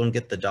the school and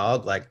get the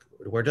dog, like,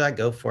 where do I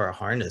go for a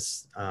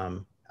harness?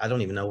 I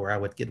don't even know where I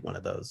would get one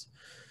of those.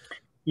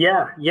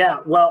 Yeah.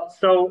 Well,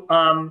 so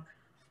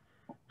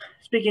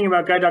speaking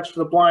about Guide Dogs for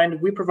the Blind,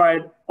 we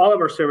provide all of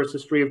our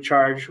services free of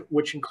charge,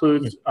 which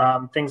includes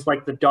things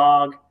like the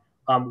dog.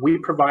 We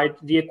provide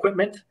the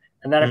equipment,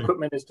 and that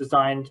equipment is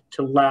designed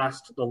to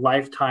last the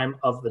lifetime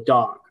of the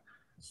dog.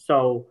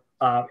 So,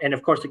 and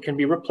of course, it can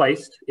be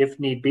replaced if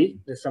need be.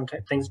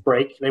 Sometimes things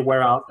break, they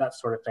wear out, that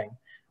sort of thing.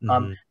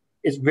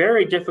 It's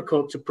very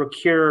difficult to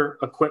procure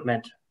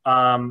equipment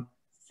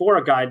for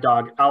a guide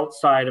dog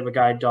outside of a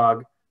guide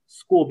dog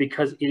school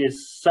because it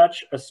is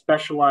such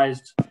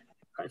specialized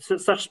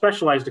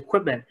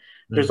equipment.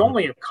 There's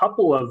only a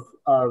couple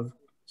of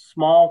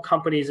small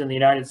companies in the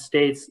United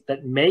States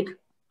that make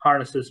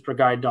harnesses for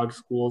guide dog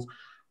schools.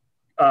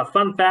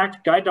 Fun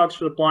fact, Guide Dogs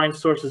for the Blind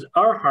sources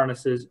our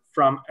harnesses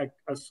from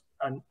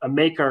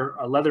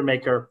a leather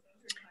maker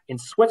in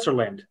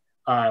Switzerland.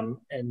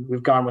 And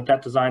we've gone with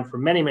that design for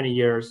many, many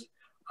years.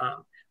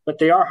 But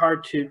they are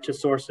hard to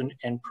source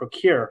and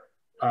procure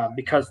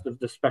because of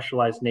the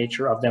specialized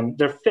nature of them.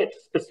 They're fit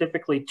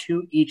specifically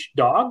to each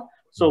dog.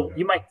 So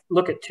you might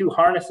look at two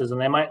harnesses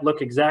and they might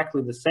look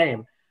exactly the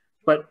same,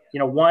 but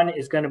one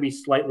is going to be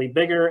slightly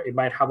bigger. It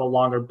might have a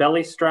longer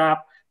belly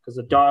strap because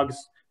the dog's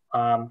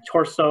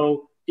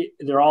torso,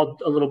 they're all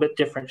a little bit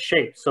different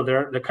shapes. So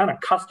they're kind of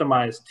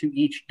customized to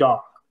each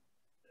dog.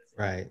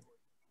 Right.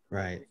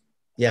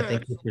 Yeah,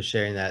 thank you for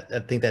sharing that. I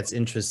think that's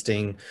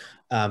interesting.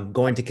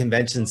 Going to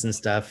conventions and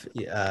stuff,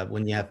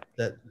 when you have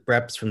the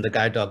reps from the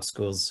guide dog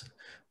schools,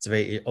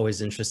 it's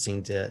always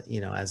interesting to,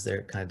 as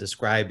they're kind of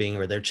describing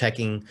or they're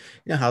checking,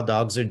 how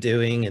dogs are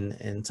doing,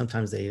 and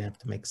sometimes they have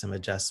to make some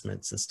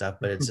adjustments and stuff,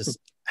 but it's just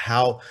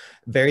how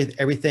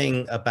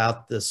everything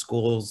about the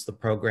schools, the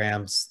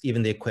programs,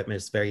 even the equipment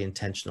is very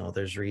intentional.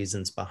 There's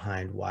reasons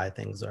behind why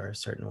things are a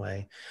certain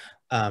way.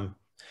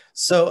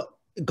 So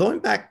going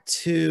back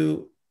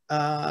to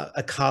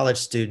a college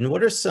student,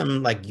 what are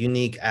some like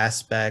unique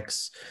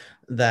aspects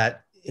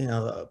that,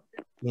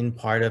 in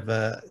part of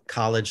a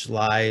college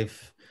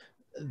life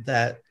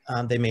that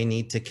they may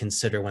need to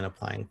consider when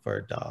applying for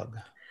a dog?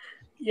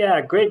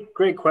 Yeah,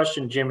 great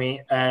question,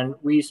 Jimmy. And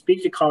we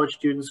speak to college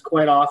students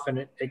quite often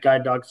at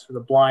Guide Dogs for the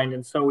Blind.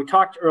 And so we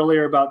talked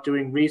earlier about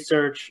doing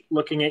research,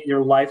 looking at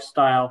your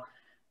lifestyle,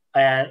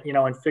 and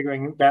and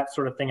figuring that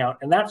sort of thing out.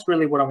 And that's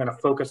really what I'm going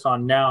to focus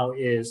on now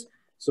is,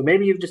 so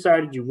maybe you've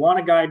decided you want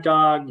a guide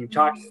dog, you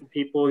talked to some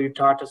people, you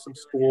talked to some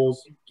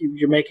schools,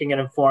 you're making an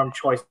informed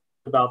choice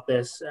about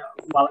this.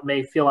 While it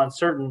may feel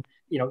uncertain,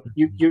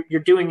 you're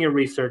doing your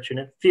research and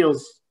it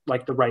feels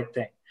like the right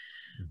thing.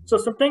 So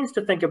some things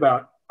to think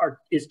about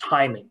is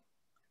timing.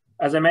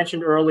 As I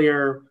mentioned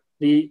earlier,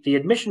 the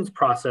admissions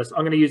process, I'm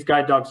going to use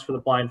Guide Dogs for the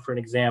Blind for an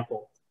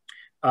example,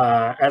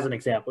 as an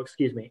example,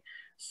 excuse me.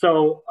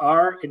 So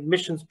our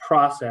admissions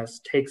process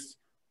takes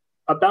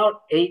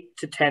about 8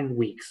 to 10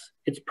 weeks.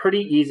 It's pretty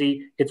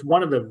easy. It's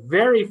one of the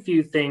very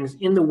few things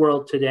in the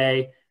world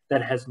today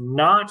that has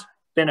not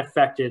been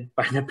affected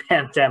by the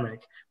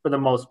pandemic for the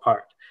most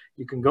part.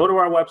 You can go to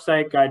our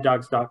website,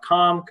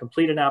 guidedogs.com,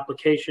 complete an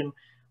application.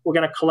 We're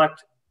going to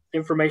collect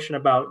information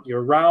about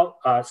your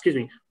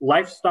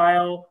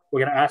lifestyle. We're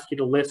going to ask you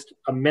to list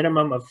a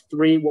minimum of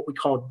 3 what we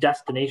call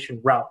destination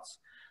routes.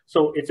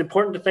 So it's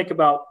important to think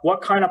about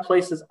what kind of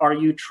places are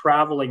you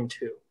traveling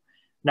to.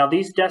 Now,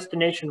 these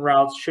destination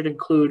routes should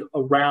include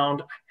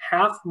around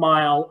half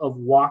mile of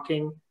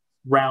walking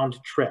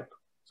round trip.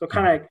 So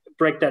kind of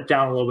break that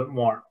down a little bit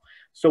more.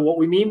 So what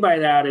we mean by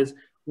that is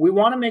we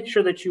want to make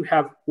sure that you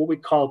have what we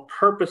call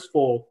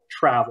purposeful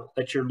travel,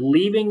 that you're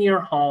leaving your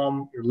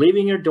home, you're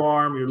leaving your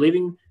dorm, you're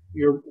leaving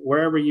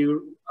wherever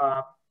you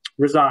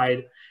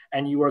reside,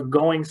 and you are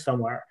going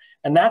somewhere.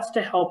 And that's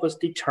to help us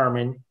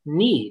determine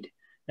need.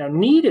 Now,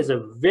 need is a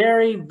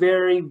very,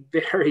 very,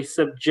 very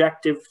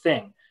subjective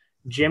thing.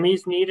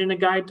 Jimmy's need in a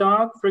guide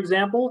dog, for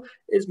example,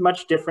 is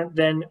much different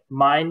than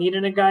my need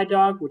in a guide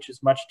dog, which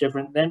is much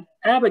different than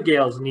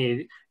Abigail's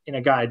need in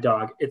a guide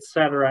dog, et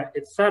cetera,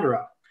 et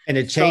cetera. And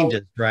it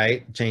changes,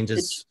 right? It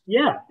changes.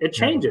 It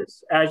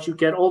changes as you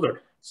get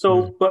older.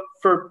 So, but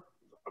for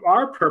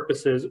our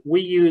purposes,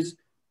 we use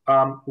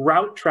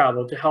route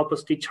travel to help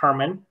us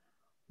determine,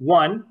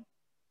 one,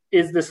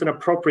 is this an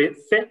appropriate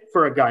fit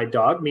for a guide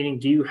dog? Meaning,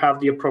 do you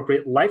have the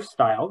appropriate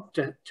lifestyle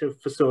to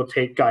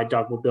facilitate guide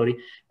dog mobility?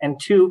 And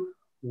 2,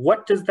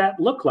 what does that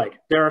look like?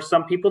 There are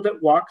some people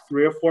that walk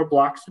 3 or 4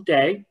 blocks a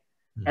day,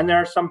 and there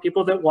are some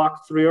people that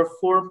walk 3 or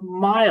 4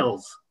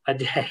 miles a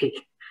day.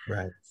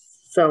 Right.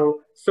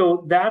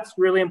 So that's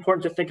really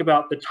important to think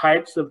about the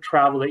types of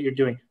travel that you're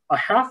doing. A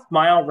half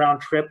mile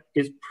round trip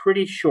is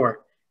pretty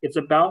short. It's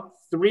about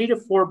 3 to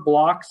 4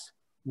 blocks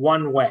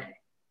one way,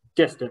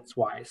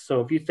 distance-wise.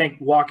 So if you think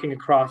walking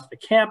across the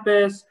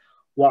campus,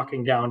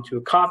 walking down to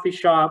a coffee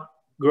shop,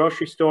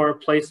 grocery store,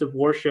 place of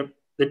worship,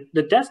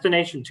 the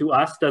destination to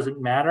us doesn't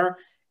matter.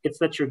 It's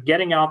that you're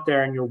getting out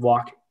there and you're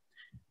walking.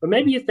 But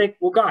maybe you think,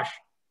 well, gosh,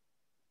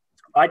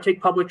 I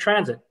take public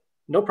transit.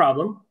 No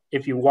problem.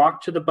 If you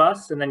walk to the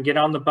bus and then get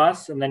on the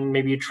bus and then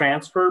maybe you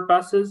transfer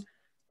buses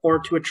or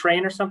to a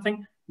train or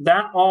something,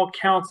 that all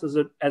counts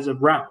as a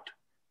route.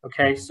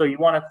 Okay, so you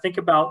want to think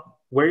about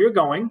where you're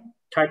going,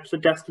 types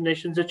of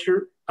destinations that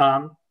you're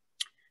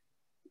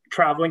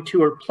traveling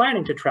to or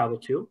planning to travel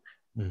to,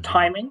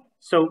 timing.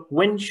 So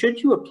when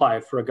should you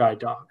apply for a guide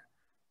dog?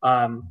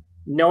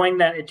 Knowing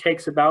that it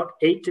takes about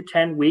 8 to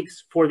 10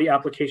 weeks for the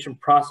application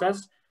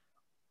process.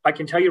 I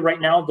can tell you right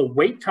now, the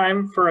wait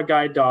time for a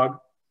guide dog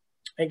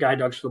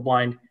Dogs for the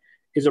Blind,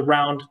 is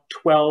around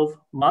 12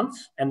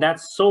 months. And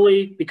that's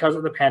solely because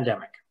of the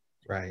pandemic.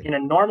 Right. In a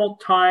normal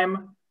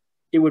time,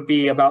 it would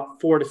be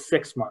about 4 to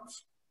 6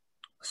 months.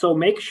 So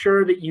make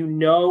sure that you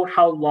know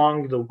how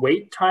long the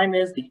wait time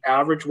is, the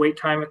average wait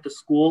time at the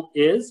school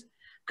is,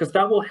 because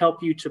that will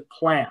help you to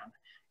plan.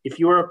 If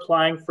you are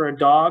applying for a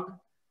dog,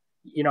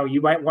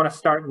 you might want to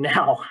start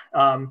now.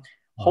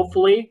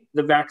 Hopefully,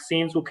 the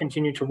vaccines will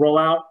continue to roll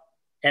out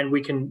and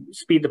we can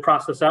speed the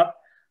process up.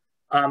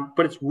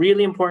 But it's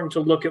really important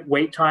to look at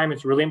wait time.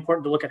 It's really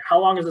important to look at how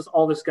long is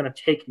all this going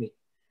to take me?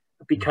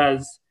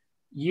 Because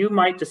you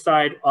might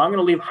decide, oh, I'm going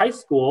to leave high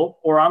school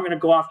or I'm going to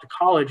go off to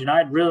college and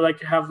I'd really like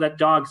to have that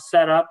dog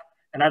set up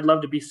and I'd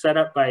love to be set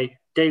up by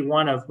day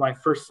 1 of my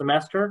first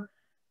semester.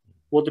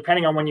 Well,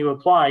 depending on when you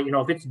apply,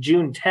 if it's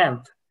June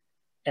 10th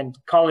and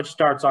college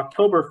starts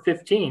August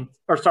 15th,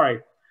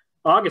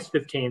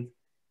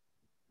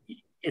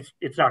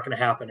 it's not going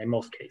to happen in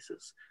most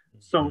cases.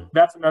 So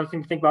that's another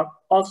thing to think about.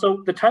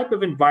 Also, the type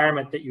of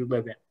environment that you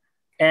live in.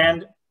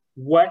 And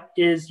what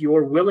is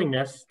your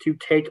willingness to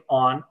take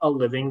on a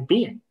living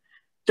being?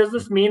 Does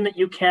this mean that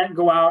you can't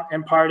go out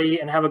and party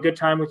and have a good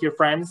time with your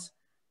friends?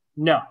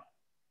 No.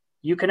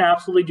 You can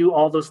absolutely do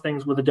all those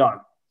things with a dog.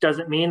 Does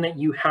it mean that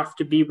you have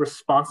to be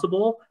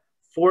responsible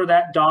for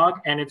that dog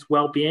and its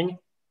well-being?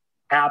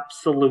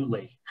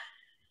 Absolutely.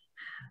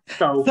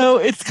 So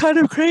it's kind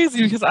of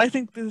crazy because I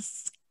think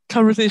this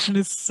conversation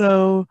is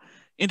so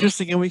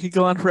interesting and we could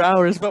go on for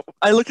hours, but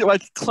I look at my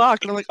clock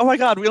and I'm like, oh my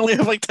God, we only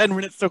have like 10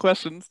 minutes to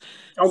questions.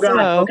 Oh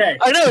God, okay.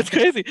 I know, it's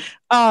crazy.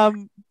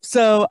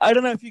 So I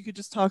don't know if you could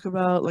just talk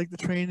about like the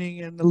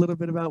training and a little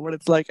bit about what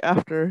it's like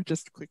after,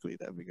 just quickly,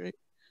 that'd be great.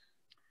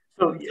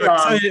 So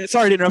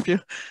sorry to interrupt you.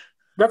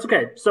 That's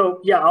okay. So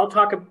yeah, I'll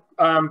talk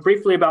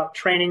briefly about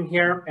training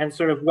here and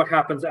sort of what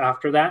happens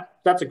after that.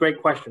 That's a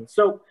great question.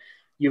 So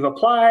you've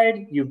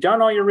applied, you've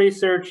done all your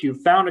research,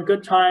 you've found a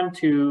good time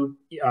to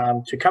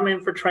come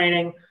in for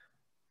training.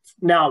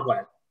 Now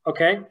what?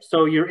 Okay,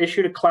 so you're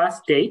issued a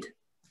class date,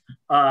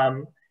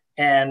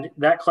 and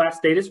that class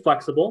date is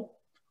flexible.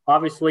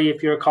 Obviously,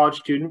 if you're a college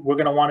student, we're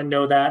going to want to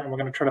know that, and we're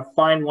going to try to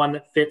find one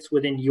that fits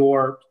within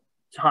your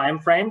time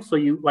frame. So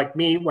you, like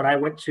me, when I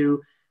went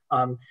to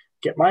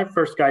get my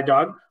first guide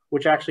dog,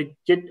 which actually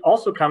did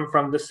also come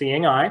from the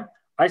Seeing Eye,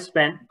 I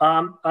spent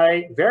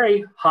a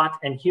very hot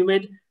and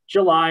humid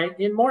July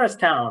in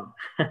Morristown.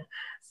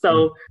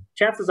 So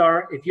chances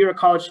are, if you're a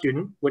college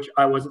student, which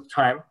I was at the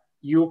time,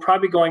 you'll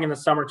probably be going in the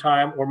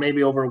summertime or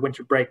maybe over a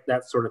winter break,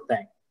 that sort of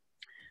thing.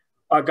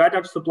 Guide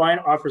Dogs to the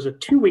Blind offers a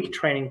 2-week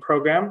training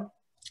program.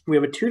 We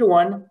have a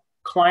 2-to-1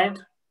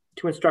 client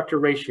to instructor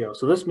ratio.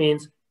 So this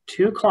means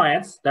 2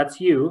 clients, that's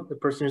you, the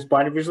person who's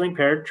blind or visually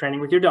impaired,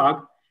 training with your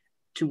dog,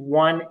 to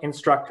 1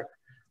 instructor.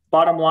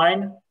 Bottom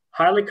line,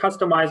 highly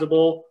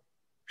customizable,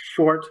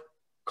 short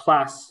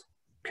class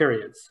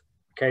periods.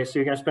 Okay, so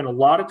you're going to spend a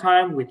lot of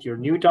time with your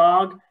new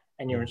dog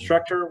and your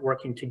instructor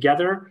working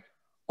together.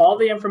 All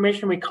the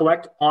information we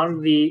collect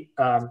on the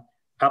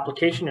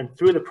application and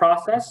through the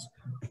process,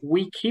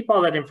 we keep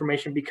all that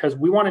information because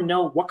we want to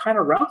know what kind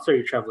of routes are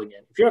you traveling in.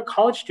 If you're a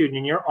college student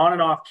and you're on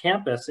and off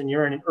campus and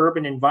you're in an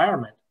urban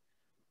environment,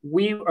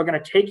 we are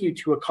going to take you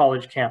to a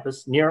college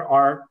campus near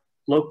our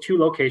 2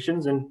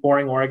 locations in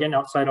Boring, Oregon,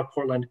 outside of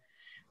Portland,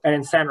 and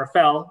in San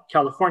Rafael,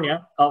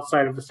 California,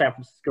 outside of the San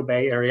Francisco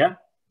Bay Area.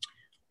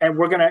 And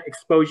we're going to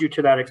expose you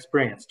to that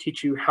experience,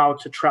 teach you how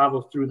to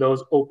travel through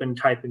those open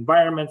type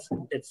environments,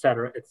 et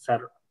cetera, et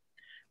cetera.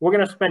 We're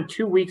going to spend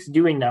 2 weeks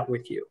doing that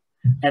with you.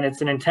 And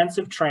it's an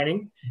intensive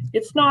training.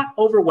 It's not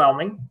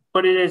overwhelming,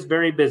 but it is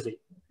very busy.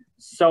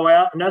 So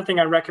another thing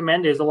I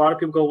recommend is a lot of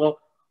people go,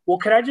 well,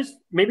 could I just,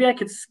 maybe I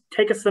could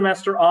take a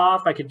semester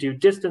off. I could do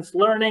distance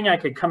learning. I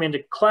could come into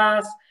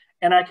class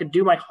and I could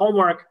do my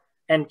homework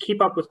and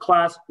keep up with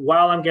class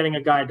while I'm getting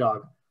a guide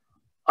dog.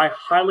 I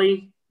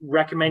highly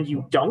recommend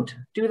you don't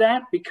do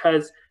that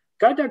because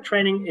guide dog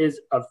training is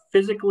a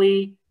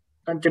physically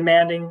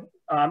demanding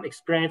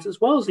experience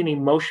as well as an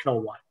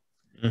emotional one.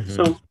 Mm-hmm.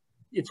 So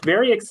it's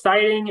very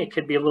exciting. It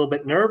could be a little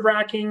bit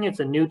nerve-wracking. It's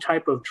a new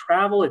type of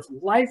travel. It's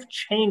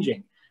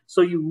life-changing.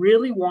 So you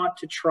really want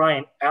to try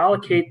and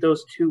allocate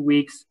those 2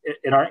 weeks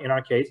in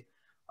our case.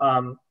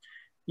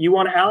 You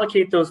want to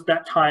allocate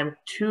that time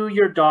to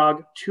your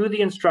dog, to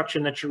the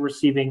instruction that you're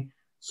receiving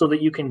so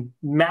that you can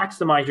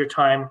maximize your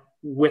time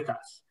with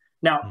us.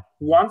 Now,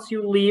 once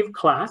you leave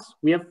class,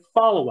 we have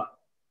follow-up.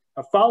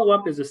 A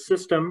follow-up is a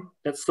system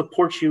that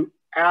supports you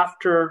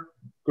after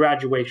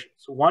graduation.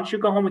 So once you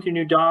go home with your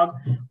new dog,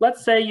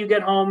 let's say you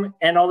get home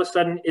and all of a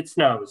sudden it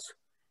snows.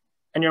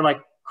 And you're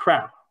like,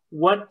 crap,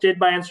 what did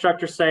my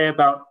instructor say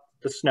about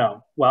the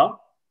snow?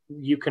 Well,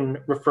 you can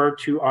refer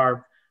to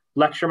our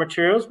lecture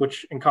materials,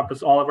 which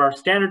encompass all of our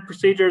standard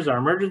procedures, our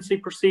emergency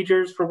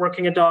procedures for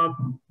working a dog.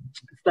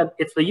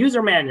 It's the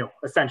user manual,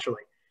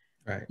 essentially.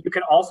 Right. You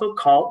can also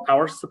call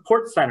our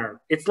support center.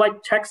 It's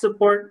like tech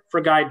support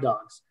for guide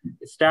dogs.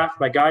 It's staffed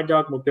by guide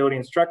dog mobility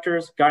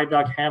instructors, guide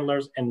dog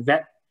handlers, and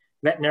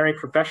veterinary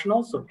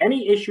professionals. So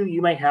any issue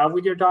you may have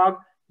with your dog,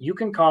 you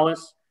can call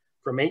us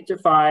from 8 to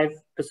 5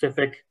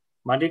 Pacific,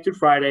 Monday through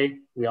Friday.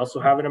 We also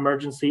have an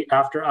emergency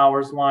after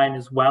hours line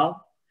as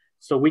well.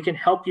 So we can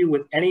help you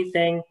with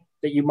anything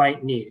that you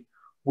might need.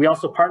 We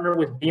also partner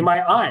with Be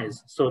My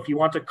Eyes. So if you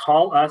want to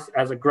call us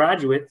as a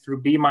graduate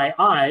through Be My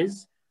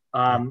Eyes,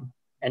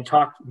 and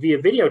talk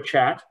via video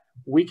chat,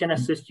 we can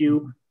assist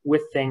you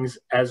with things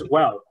as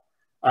well.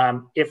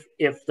 If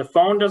the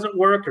phone doesn't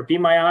work or Be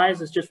My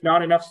Eyes is just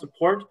not enough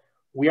support,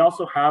 we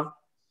also have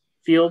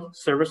field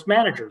service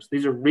managers.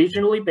 These are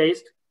regionally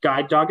based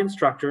guide dog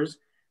instructors.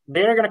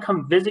 They're gonna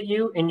come visit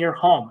you in your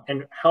home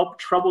and help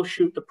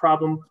troubleshoot the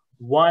problem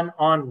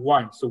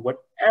one-on-one. So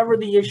whatever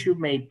the issue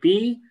may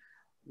be,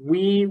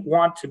 we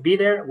want to be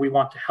there, we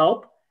want to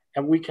help,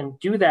 and we can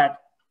do that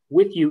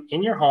with you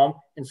in your home.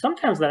 And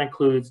sometimes that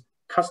includes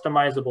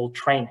customizable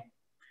training.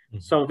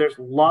 So there's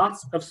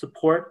lots of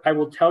support. I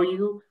will tell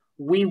you,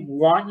 we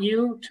want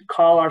you to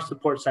call our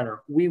support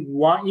center. We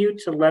want you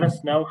to let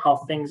us know how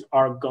things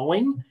are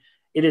going.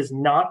 It is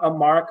not a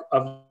mark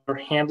of your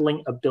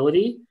handling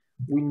ability.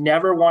 We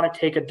never want to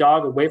take a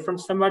dog away from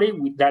somebody.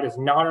 That is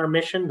not our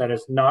mission. That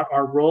is not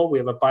our role. We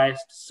have a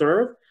bias to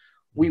serve.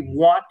 We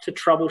want to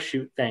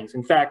troubleshoot things.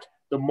 In fact,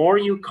 the more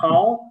you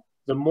call,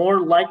 the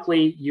more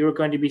likely you're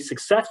going to be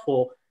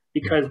successful,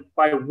 because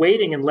by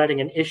waiting and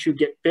letting an issue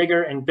get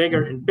bigger and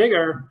bigger and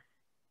bigger,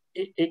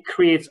 it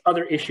creates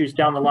other issues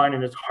down the line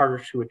and it's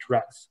harder to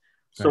address.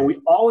 So we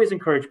always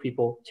encourage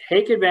people,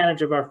 take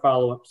advantage of our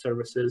follow-up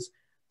services.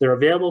 They're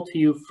available to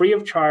you free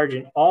of charge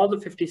in all the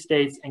 50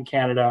 states and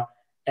Canada,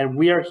 and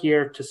we are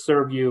here to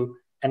serve you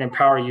and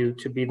empower you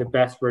to be the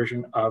best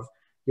version of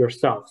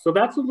yourself. So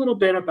that's a little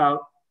bit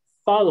about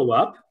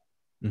follow-up.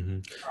 Mm-hmm.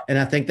 And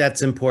I think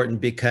that's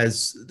important,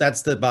 because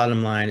that's the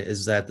bottom line,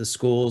 is that the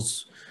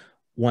schools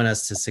want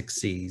us to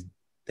succeed.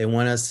 They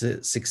want us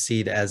to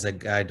succeed as a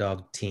guide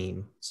dog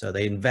team. So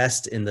they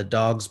invest in the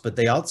dogs, but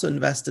they also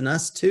invest in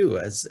us too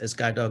as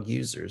guide dog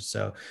users.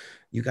 So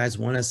you guys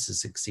want us to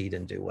succeed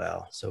and do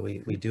well. So we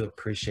do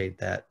appreciate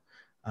that.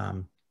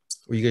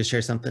 Were you going to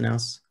share something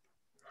else?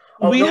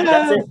 Oh, no,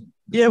 that's it.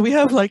 Yeah, we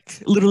have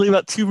like literally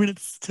about 2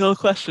 minutes till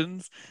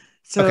questions.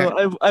 So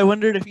Okay. I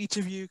wondered if each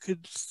of you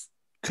could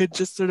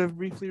just sort of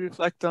briefly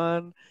reflect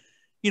on,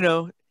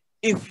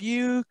 if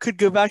you could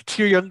go back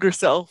to your younger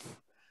self,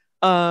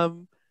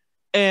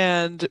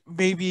 and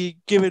maybe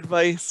give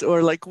advice,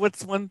 or like,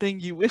 what's one thing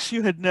you wish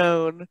you had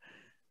known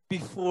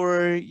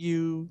before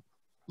you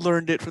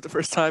learned it for the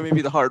first time,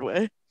 maybe the hard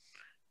way,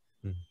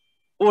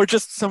 or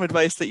just some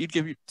advice that you'd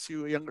give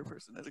to a younger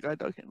person as a guide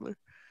dog handler.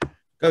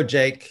 Go,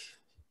 Jake.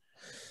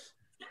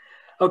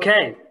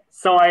 Okay,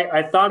 so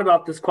I thought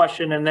about this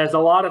question, and there's a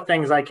lot of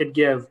things I could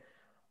give.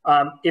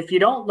 If you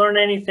don't learn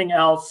anything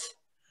else,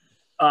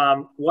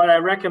 what I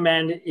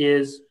recommend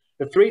is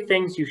the 3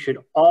 things you should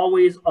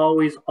always,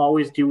 always,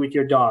 always do with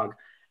your dog.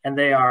 And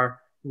they are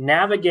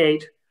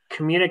navigate,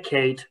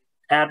 communicate,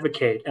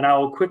 advocate. And I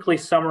will quickly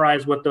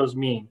summarize what those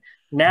mean.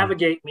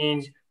 Navigate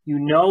means you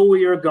know where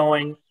you're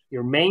going,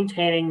 you're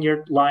maintaining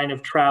your line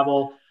of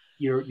travel,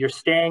 you're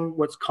staying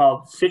what's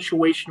called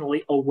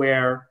situationally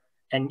aware,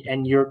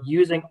 and you're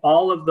using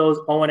all of those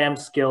O&M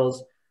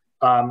skills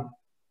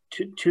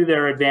to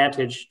their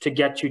advantage to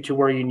get you to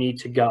where you need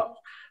to go.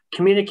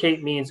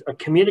 Communicate means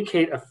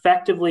communicate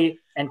effectively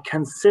and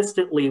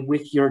consistently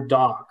with your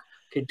dog.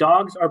 Okay,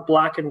 dogs are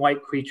black and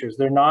white creatures.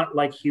 They're not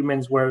like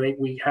humans where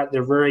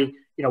they're very,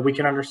 we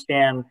can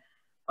understand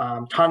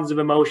tons of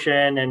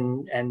emotion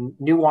and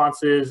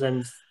nuances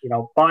and,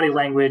 body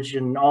language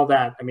and all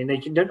that. I mean, they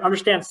can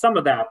understand some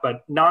of that,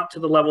 but not to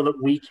the level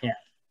that we can.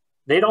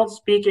 They don't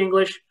speak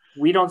English.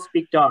 We don't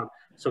speak dog.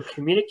 So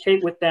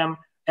communicate with them,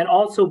 and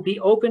also be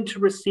open to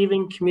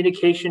receiving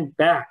communication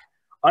back.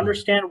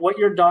 Understand what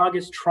your dog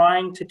is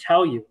trying to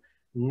tell you.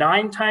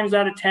 9 times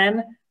out of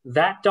 10,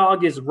 that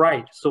dog is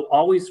right. So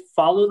always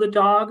follow the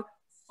dog,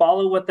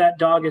 follow what that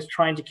dog is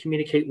trying to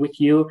communicate with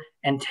you,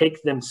 and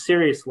take them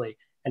seriously.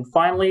 And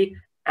finally,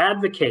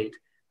 advocate.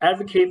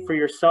 Advocate for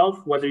yourself,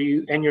 whether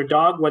you and your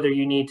dog, whether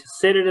you need to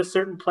sit at a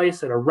certain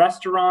place at a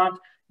restaurant,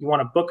 you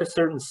want to book a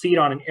certain seat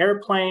on an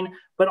airplane,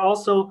 but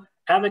also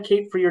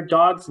advocate for your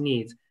dog's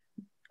needs.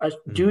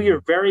 Do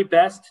your very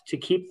best to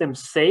keep them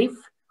safe.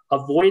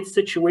 Avoid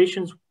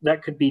situations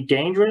that could be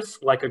dangerous,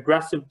 like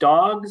aggressive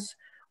dogs,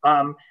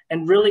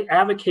 and really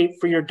advocate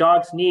for your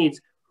dog's needs,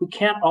 who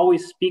can't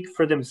always speak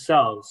for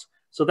themselves.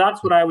 So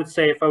that's what I would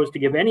say if I was to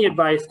give any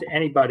advice to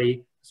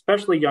anybody,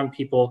 especially young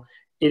people.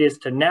 It is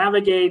to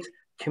navigate,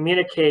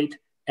 communicate,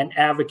 and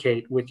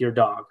advocate with your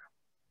dog.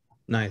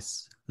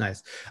 Nice.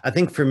 I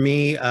think for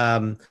me,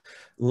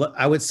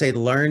 I would say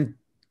learn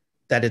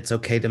that it's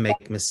okay to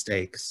make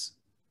mistakes.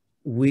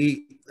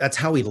 That's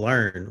how we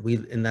learn.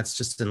 And that's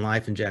just in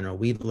life in general.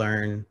 We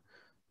learn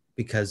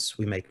because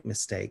we make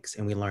mistakes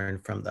and we learn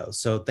from those.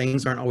 So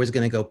things aren't always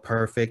going to go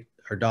perfect.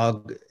 Our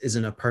dog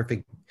isn't a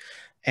perfect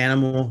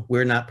animal.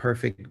 We're not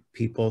perfect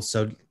people.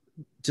 So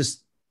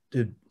just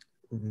to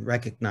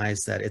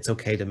recognize that it's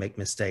okay to make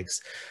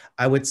mistakes.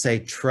 I would say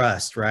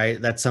trust,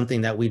 right? That's something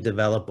that we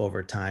develop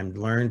over time.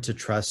 Learn to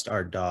trust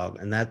our dog.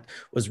 And that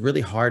was really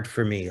hard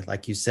for me,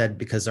 like you said,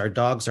 because our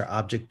dogs are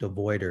object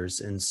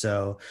avoiders. And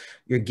so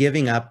you're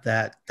giving up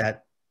that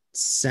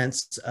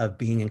sense of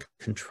being in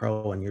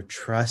control, and you're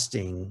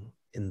trusting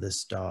in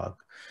this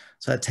dog.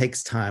 So that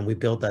takes time. We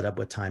build that up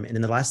with time. And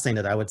then the last thing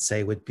that I would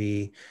say would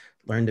be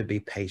learn to be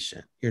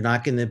patient. You're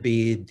not going to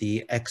be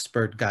the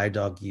expert guide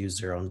dog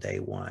user on day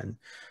 1,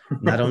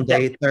 not on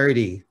day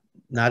 30,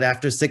 not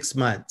after 6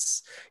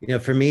 months.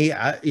 For me,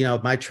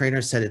 my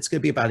trainer said it's going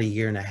to be about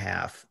 1.5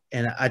 years.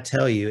 And I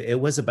tell you, it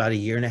was about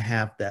 1.5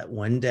 years that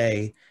one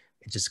day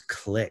it just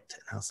clicked.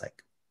 And I was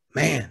like,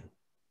 man,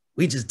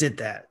 we just did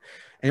that.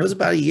 And it was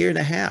about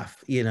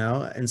 1.5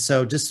 years, and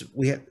so just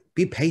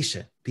be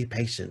patient.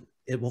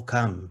 It will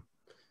come.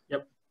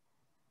 Yep.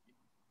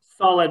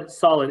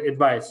 Solid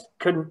advice.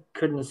 Couldn't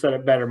have said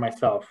it better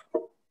myself.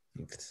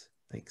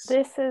 Thanks.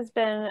 This has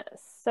been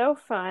so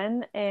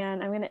fun,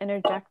 and I'm going to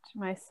interject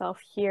myself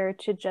here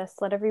to just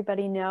let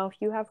everybody know,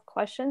 if you have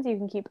questions, you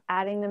can keep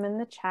adding them in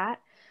the chat.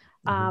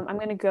 I'm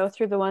going to go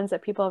through the ones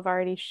that people have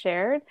already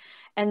shared.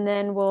 And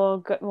then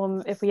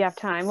if we have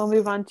time, we'll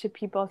move on to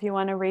people. If you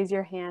want to raise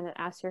your hand and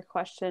ask your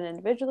question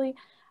individually,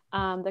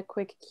 the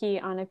quick key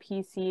on a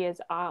PC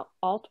is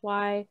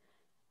Alt-Y,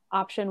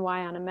 Option Y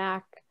on a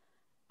Mac.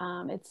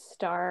 It's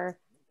 *9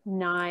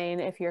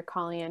 if you're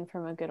calling in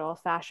from a good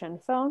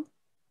old-fashioned phone.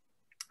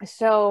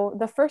 So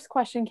the first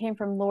question came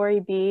from Lori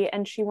B,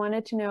 and she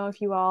wanted to know if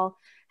you all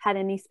had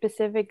any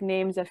specific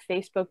names of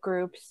Facebook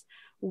groups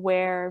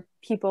where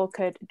people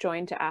could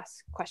join to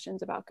ask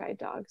questions about guide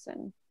dogs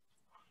and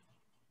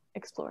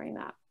exploring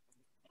that.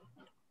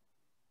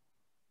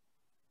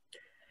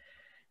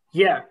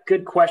 Yeah,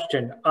 good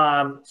question.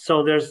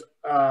 So there's,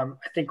 I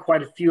think,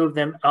 quite a few of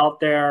them out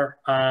there.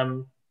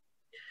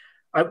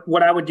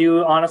 What I would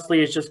do,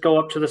 honestly, is just go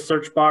up to the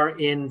search bar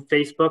in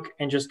Facebook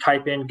and just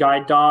type in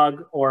guide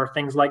dog or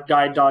things like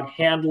guide dog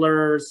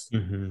handlers.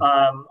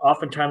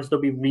 Oftentimes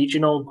there'll be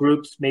regional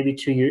groups, maybe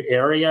to your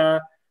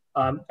area.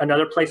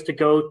 Another place to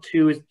go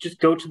to is just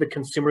go to the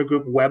consumer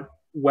group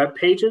web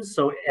pages.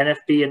 So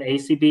NFB and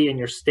ACB in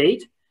your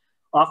state.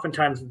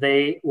 Oftentimes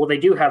they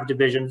do have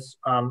divisions.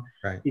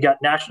 Right. You got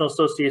National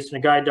Association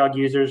of Guide Dog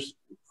Users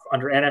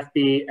under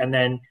NFB, and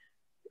then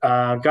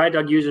Guide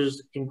Dog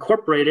Users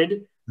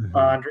Incorporated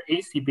under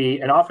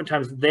ACB, and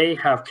oftentimes they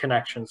have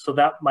connections. So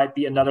that might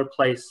be another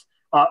place,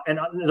 and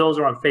those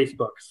are on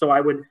Facebook. So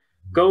I would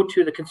go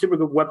to the consumer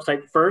group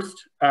website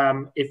first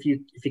if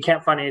you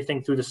can't find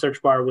anything through the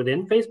search bar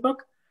within Facebook,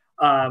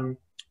 and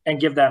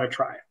give that a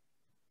try.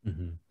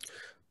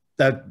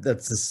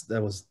 That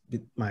was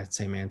my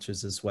same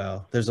answers as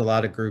well. There's a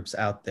lot of groups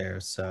out there,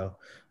 so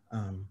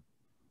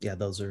yeah,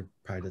 those are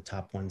probably the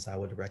top ones I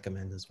would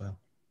recommend as well.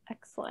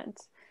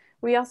 Excellent.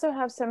 We also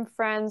have some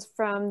friends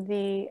from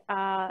the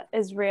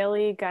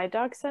Israeli Guide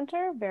Dog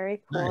Center.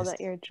 Very cool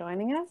that you're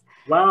joining us.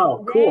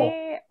 Wow, cool.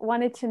 They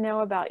wanted to know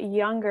about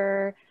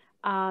younger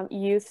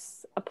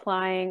youths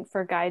applying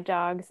for guide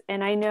dogs.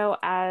 And I know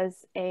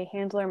as a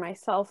handler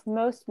myself,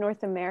 most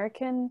North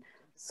American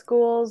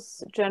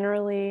schools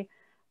generally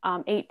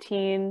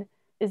 18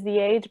 is the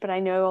age, but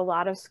I know a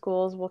lot of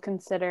schools will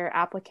consider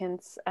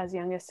applicants as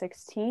young as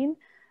 16.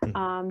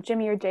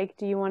 Jimmy or Jake,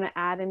 do you want to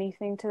add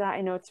anything to that?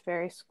 I know it's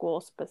very school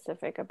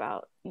specific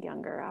about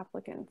younger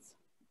applicants.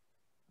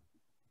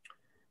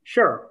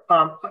 Sure.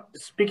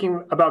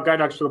 Speaking about guide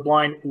dogs for the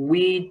blind,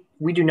 we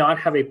do not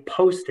have a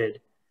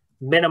posted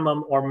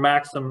minimum or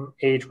maximum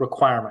age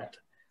requirement.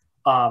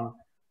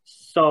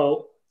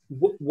 So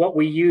what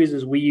we use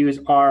is we use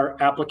our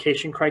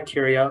application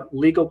criteria,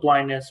 legal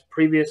blindness,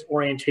 previous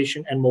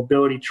orientation and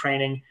mobility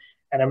training,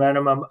 and a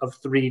minimum of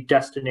 3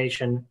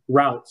 destination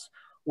routes.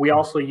 We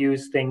also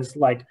use things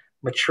like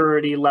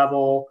maturity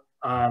level.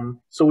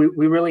 So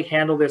we really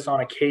handle this on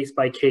a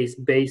case-by-case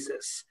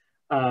basis.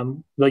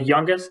 The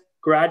youngest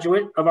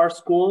graduate of our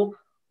school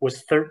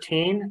was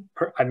 13.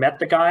 I met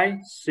the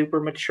guy, super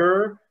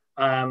mature,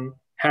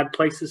 had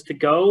places to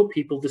go,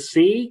 people to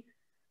see.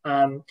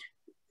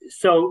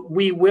 So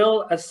we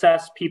will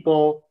assess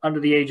people under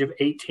the age of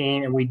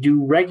 18, and we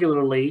do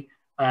regularly,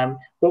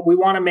 but we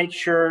want to make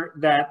sure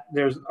that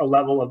there's a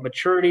level of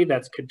maturity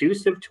that's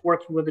conducive to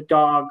working with a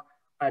dog,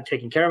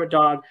 taking care of a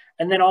dog,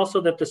 and then also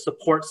that the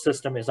support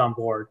system is on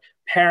board.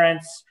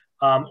 Parents,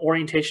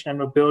 orientation and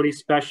mobility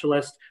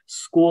specialists,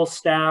 school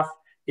staff,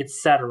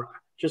 etc.,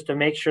 just to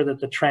make sure that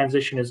the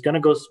transition is going to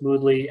go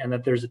smoothly and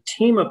that there's a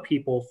team of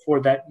people for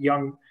that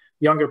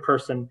younger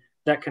person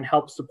that can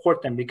help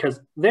support them,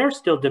 because they're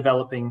still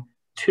developing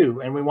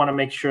too, and we want to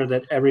make sure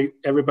that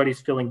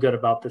everybody's feeling good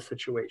about the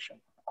situation.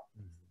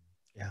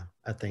 Yeah,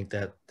 I think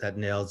that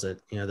nails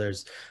it. You know,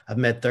 I've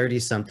met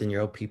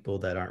 30-something-year-old people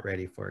that aren't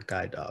ready for a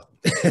guide dog,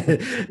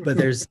 but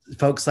there's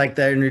folks like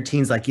that in their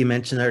teens, like you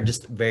mentioned, are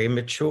just very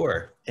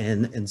mature,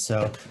 and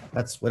so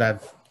that's what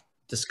I've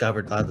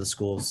discovered. A lot of the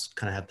schools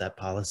kind of have that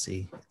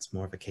policy. It's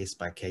more of a case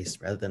by case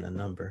rather than a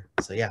number.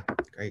 So yeah,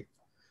 great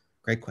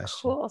question.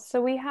 Cool. So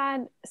we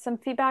had some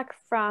feedback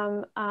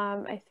from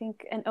I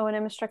think an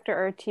O&M instructor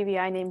or a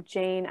TVI named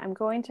Jane. I'm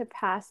going to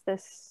pass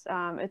this.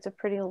 It's a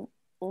pretty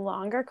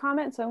longer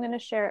comment, so I'm going to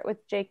share it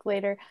with Jake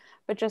later,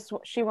 but just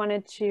she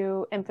wanted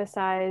to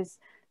emphasize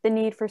the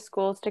need for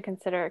schools to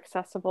consider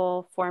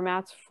accessible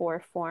formats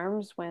for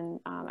forms when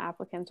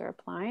applicants are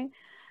applying.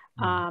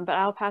 But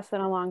I'll pass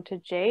that along to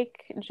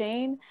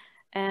Jane,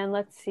 and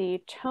let's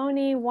see.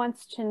 Tony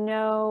wants to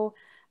know,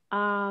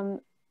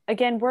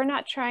 again, we're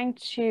not trying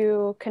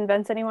to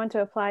convince anyone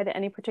to apply to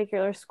any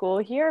particular school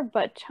here,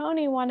 but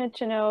Tony wanted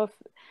to know if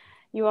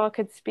you all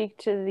could speak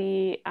to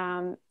the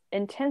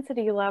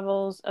intensity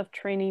levels of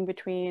training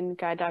between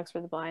Guide Dogs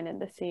for the Blind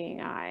and the Seeing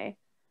Eye.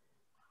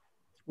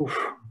 Oof.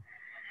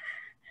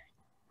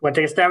 Want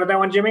to take a stab at that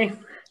one, Jimmy?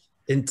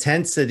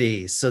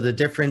 Intensity. So the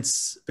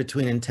difference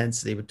between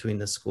intensity between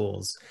the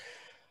schools.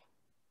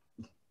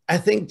 I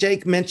think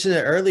Jake mentioned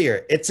it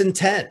earlier. It's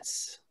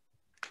intense.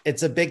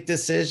 It's a big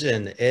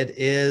decision. It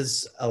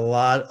is a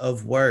lot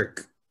of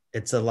work.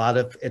 It's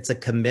a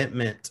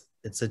commitment.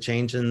 It's a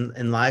change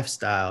in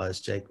lifestyle,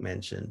 as Jake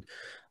mentioned.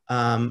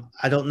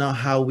 I don't know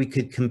how we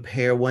could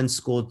compare one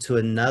school to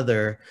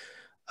another.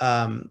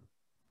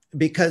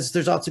 because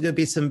there's also going to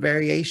be some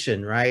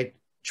variation, right?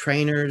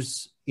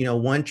 Trainers,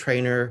 one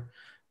trainer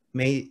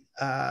may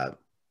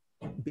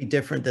be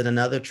different than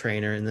another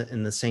trainer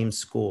in the same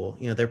school.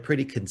 They're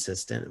pretty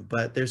consistent,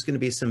 but there's going to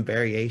be some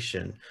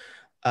variation.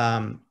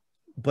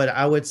 But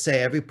I would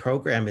say every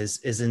program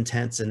is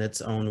intense in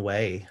its own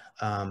way.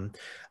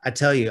 I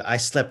tell you, I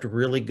slept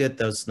really good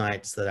those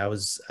nights that I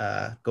was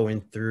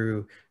going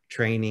through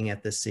training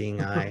at the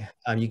Seeing Eye.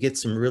 You get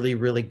some really,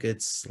 really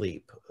good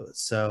sleep.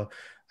 So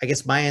I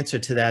guess my answer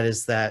to that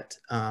is that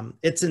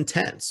it's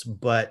intense,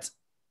 but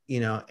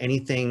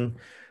anything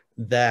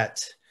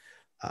that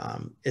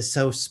is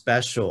so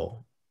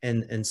special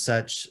and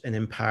such an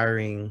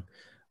empowering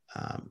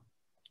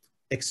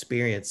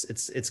experience,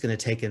 it's going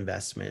to take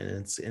investment,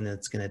 and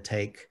it's going to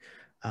take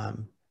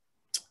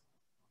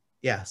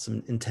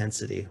some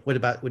intensity.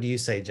 What do you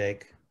say,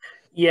 Jake?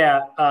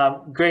 Yeah,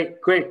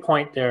 great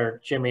point there,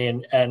 Jimmy,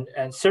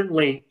 and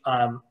certainly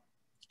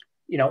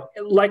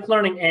like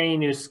learning any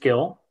new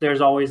skill,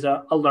 there's always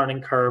a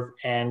learning curve,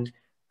 and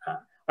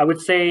I would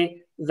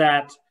say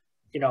that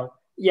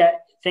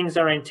things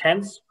are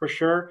intense for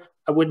sure.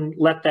 I wouldn't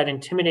let that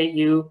intimidate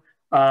you.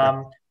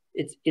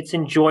 It's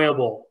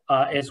enjoyable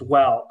as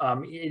well.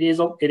 It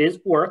is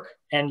work,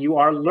 and you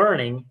are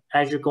learning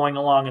as you're going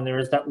along, and there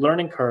is that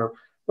learning curve.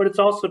 But it's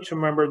also to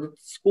remember that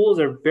schools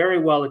are very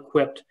well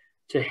equipped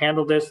to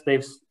handle this.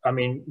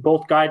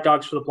 Both Guide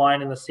Dogs for the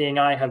Blind and the Seeing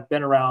Eye have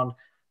been around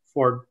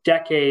for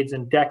decades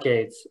and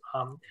decades.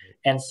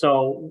 And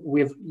so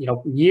we've,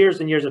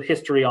 years and years of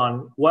history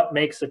on what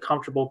makes a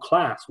comfortable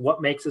class,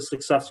 what makes a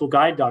successful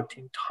guide dog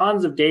team,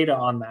 tons of data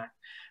on that.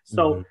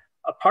 So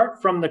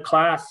apart from the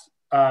class,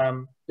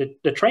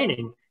 the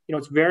training,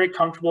 it's very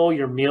comfortable.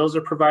 Your meals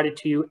are provided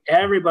to you.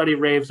 Everybody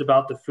raves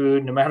about the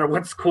food, no matter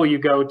what school you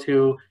go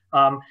to.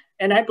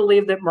 And I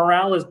believe that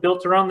morale is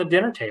built around the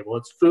dinner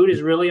table. Food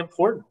is really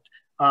important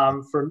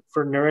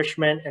for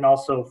nourishment and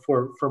also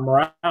for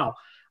morale.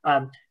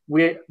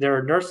 There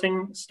are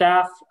nursing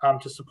staff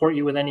to support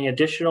you with any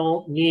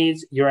additional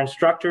needs. Your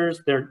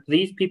instructors,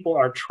 these people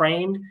are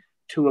trained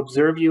to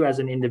observe you as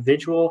an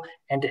individual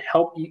and to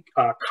help you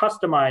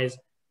customize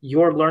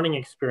your learning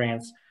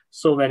experience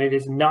so that it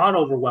is not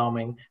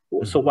overwhelming.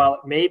 So while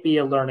it may be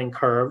a learning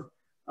curve,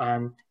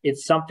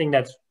 it's something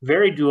that's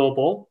very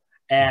doable,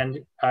 and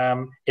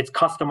it's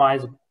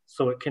customizable,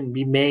 so it can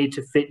be made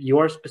to fit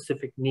your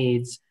specific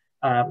needs.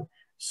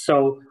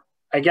 So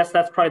I guess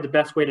that's probably the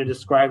best way to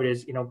describe it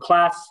is,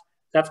 class,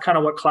 that's kind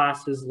of what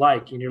class is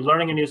like. And you're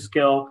learning a new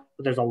skill,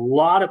 but there's a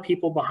lot of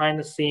people behind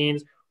the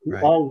scenes who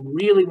all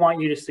really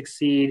want you to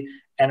succeed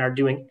and are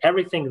doing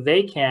everything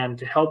they can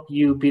to help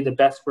you be the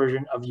best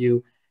version of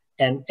you.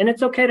 And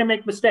it's okay to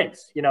make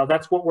mistakes.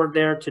 That's what we're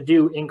there to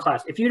do in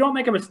class. If you don't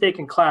make a mistake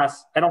in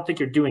class, I don't think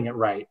you're doing it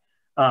right.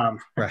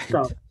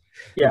 So,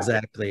 yeah.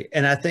 Exactly.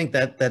 And I think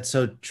that's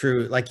so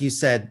true. Like you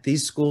said,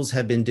 these schools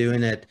have been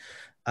doing it.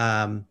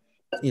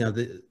 We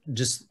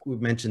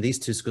mentioned these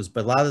two schools,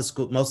 but most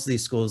of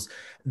these schools,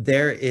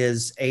 there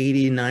is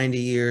 80, 90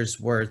 years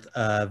worth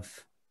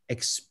of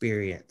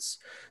experience.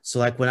 So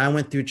like when I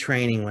went through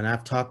training, when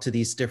I've talked to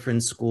these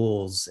different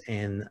schools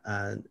and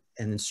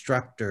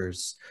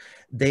instructors,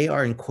 they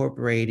are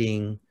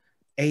incorporating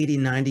 80,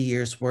 90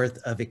 years worth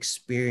of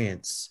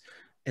experience.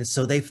 And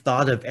so they've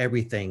thought of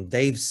everything.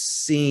 They've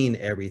seen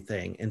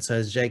everything. And so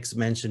as Jake's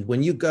mentioned,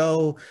 when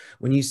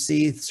you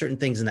see certain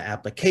things in the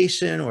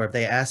application, or if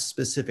they ask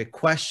specific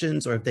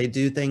questions, or if they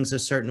do things a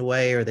certain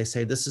way, or they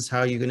say, this is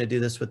how you're going to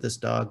do this with this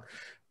dog,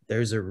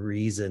 there's a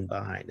reason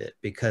behind it,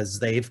 because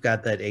they've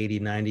got that 80,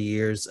 90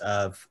 years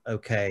of,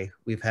 okay,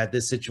 we've had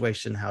this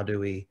situation.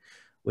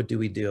 What do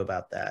we do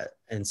about that?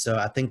 And so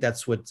I think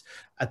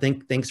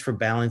thanks for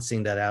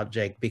balancing that out,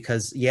 Jake,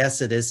 because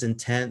yes, it is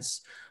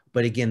intense,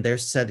 but again, they're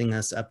setting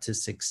us up to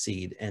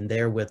succeed, and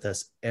they're with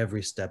us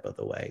every step of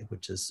the way,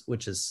 which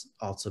is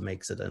also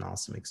makes it an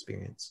awesome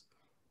experience.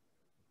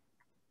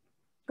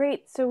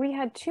 Great. So we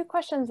had two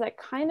questions that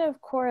kind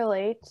of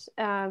correlate,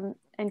 and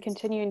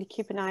continuing to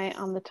keep an eye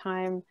on the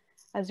time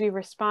as we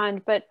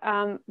respond. But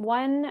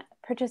one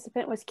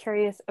participant was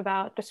curious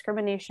about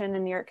discrimination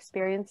in your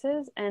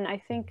experiences. And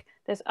I think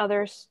this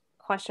other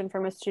question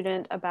from a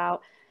student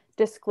about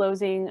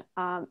disclosing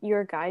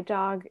your guide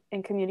dog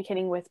and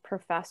communicating with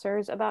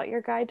professors about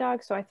your guide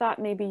dog. So I thought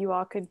maybe you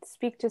all could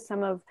speak to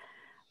some of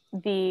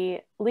the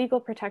legal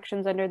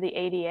protections under the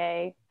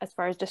ADA as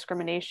far as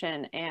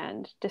discrimination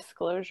and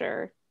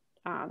disclosure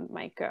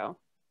might go.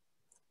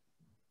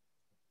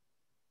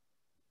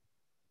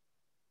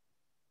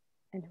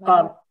 And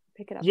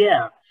pick it up.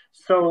 Yeah.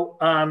 So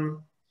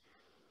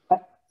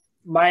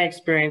my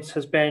experience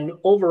has been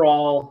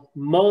overall,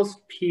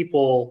 most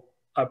people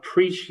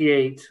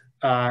appreciate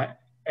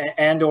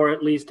and or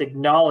at least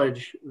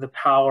acknowledge the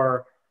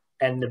power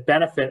and the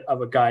benefit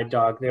of a guide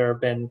dog. There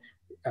have been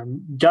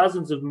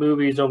dozens of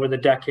movies over the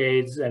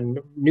decades and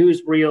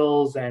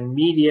newsreels and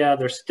media.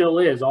 There still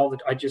is.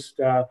 I just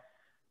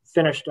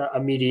finished a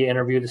media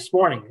interview this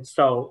morning.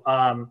 So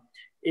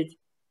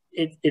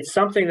it's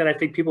something that I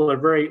think people are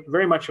very,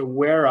 very much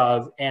aware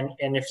of. And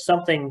if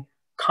something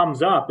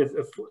comes up, if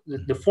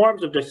the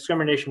forms of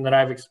discrimination that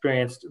I've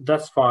experienced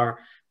thus far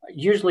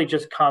usually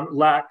just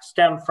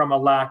stem from a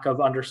lack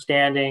of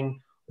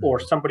understanding, or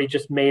somebody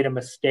just made a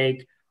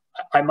mistake.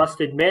 I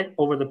must admit,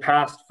 over the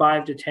past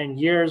 5 to 10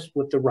 years,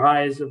 with the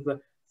rise of the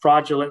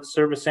fraudulent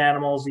service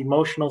animals,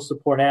 emotional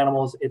support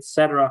animals,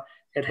 etc.,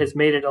 it has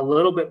made it a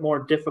little bit more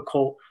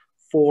difficult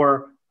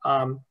for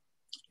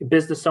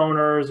business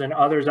owners and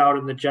others out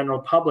in the general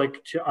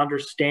public to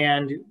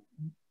understand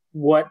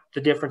what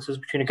the difference is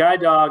between a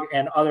guide dog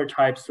and other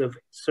types of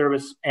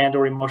service and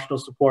or emotional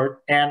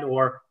support and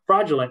or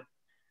fraudulent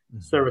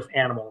service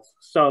animals.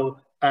 So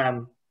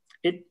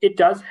it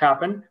does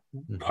happen.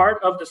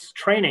 Part of this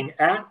training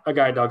at a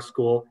guide dog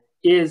school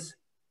is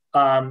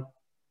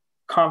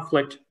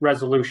conflict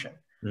resolution.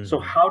 So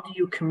how do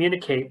you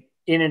communicate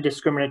in a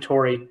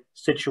discriminatory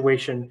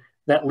situation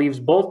that leaves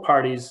both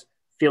parties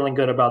feeling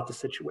good about the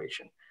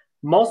situation?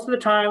 Most of the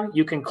time,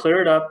 you can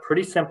clear it up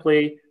pretty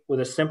simply with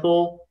a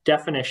simple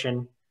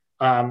definition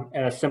and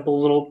a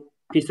simple little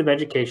piece of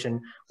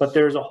education. But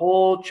there's a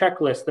whole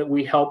checklist that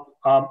we help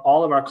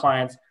all of our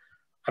clients,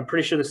 I'm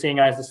pretty sure the Seeing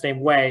Eye is the same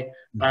way,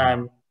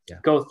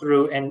 go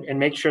through and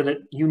make sure that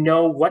you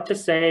know what to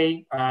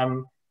say.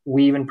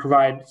 We even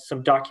provide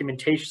some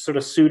documentation, sort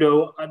of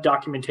pseudo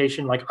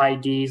documentation like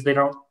IDs. They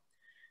don't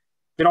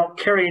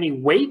carry any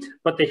weight,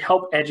 but they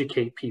help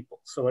educate people.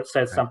 So it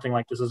says something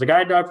like, this is a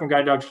guide dog from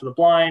Guide Dogs for the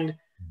Blind.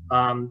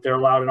 They're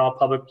allowed in all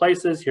public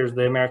places. Here's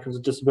the Americans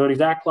with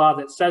Disabilities Act law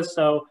that says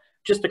so,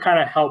 just to kind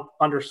of help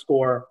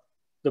underscore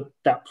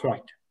that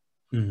point.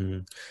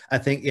 I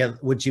think, yeah,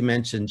 what you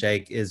mentioned,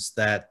 Jake, is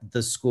that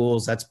the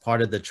schools, that's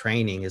part of the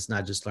training, is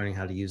not just learning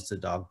how to use the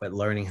dog, but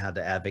learning how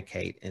to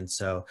advocate. And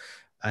so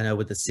I know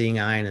with the Seeing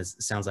Eye, and it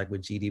sounds like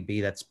with GDB,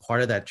 that's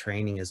part of that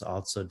training, is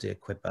also to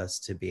equip us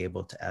to be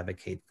able to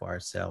advocate for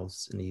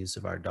ourselves in the use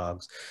of our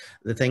dogs.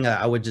 The thing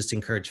I would just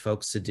encourage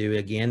folks to do,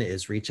 again,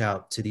 is reach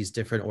out to these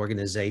different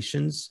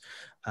organizations,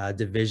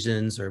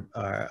 divisions or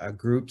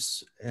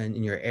groups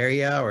in your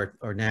area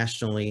or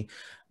nationally,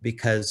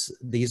 because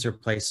these are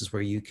places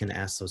where you can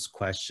ask those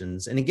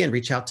questions. And again,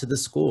 reach out to the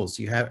schools.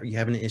 You have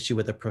an issue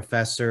with a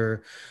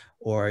professor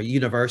or a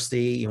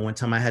university. You know, one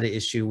time I had an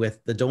issue with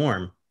the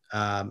dorm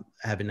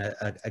having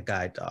a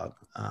guide dog,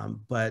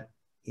 but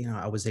you know,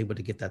 I was able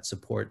to get that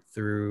support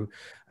through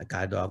a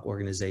guide dog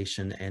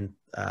organization and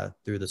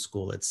through the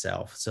school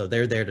itself. So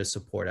they're there to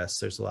support us.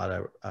 There's a lot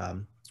of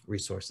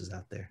resources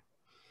out there.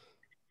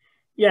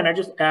 Yeah, and I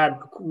just add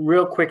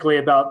real quickly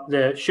about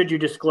should you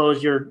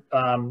disclose your,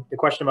 the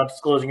question about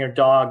disclosing your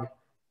dog,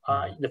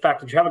 the fact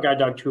that you have a guide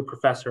dog to a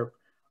professor.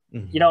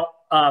 You know,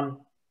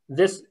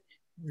 this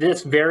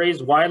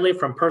varies widely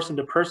from person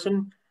to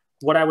person.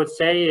 What I would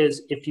say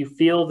is, if you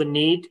feel the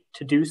need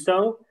to do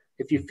so,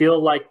 if you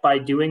feel like by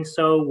doing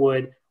so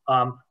would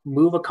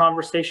move a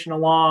conversation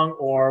along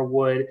or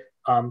would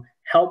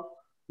help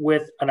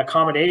with an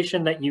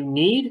accommodation that you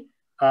need,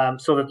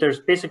 so that there's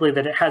basically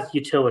that it has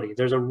utility.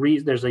 There's a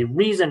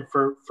reason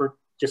for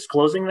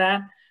disclosing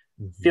that.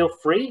 Feel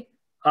free,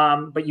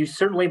 but you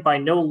certainly, by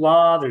no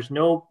law, there's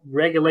no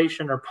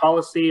regulation or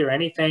policy or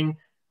anything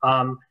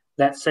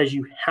that says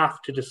you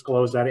have to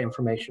disclose that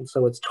information.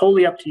 So it's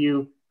totally up to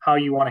you how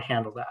you want to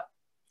handle that.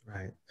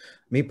 Right.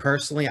 Me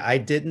personally, I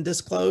didn't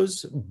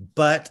disclose,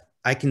 but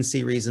I can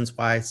see reasons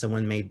why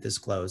someone may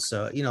disclose.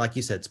 So, you know, like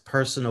you said, it's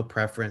personal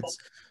preference.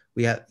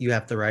 You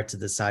have the right to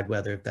decide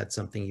whether if that's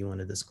something you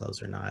want to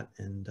disclose or not.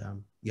 And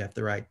you have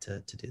the right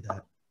to do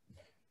that.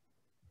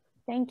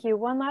 Thank you.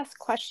 One last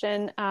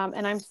question,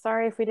 and I'm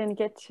sorry if we didn't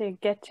get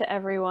to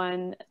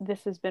everyone.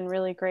 This has been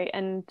really great,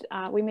 and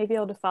we may be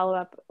able to follow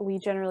up. We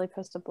generally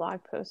post a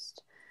blog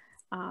post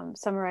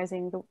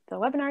summarizing the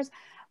webinars,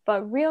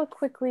 but real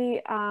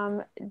quickly,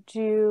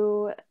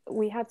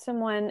 we had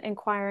someone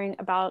inquiring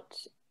about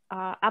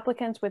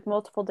applicants with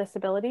multiple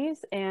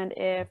disabilities, and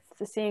if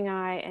the Seeing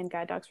Eye and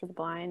Guide Dogs for the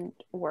Blind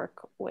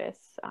work with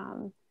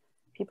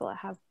people that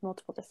have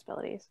multiple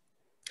disabilities.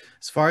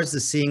 As far as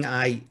the Seeing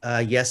Eye,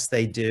 yes,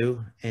 they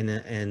do.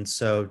 And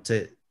so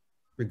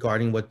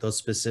regarding what those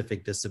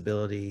specific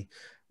disabilities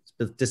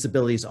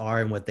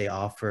are and what they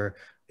offer,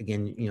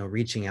 again, you know,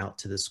 reaching out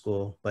to the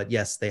school. But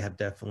yes, they have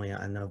definitely,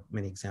 I know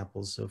many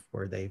examples of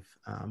where they've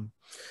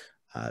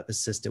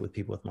assisted with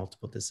people with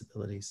multiple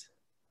disabilities.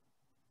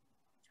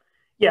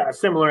 Yeah, a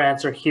similar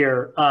answer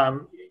here.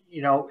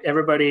 You know,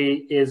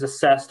 everybody is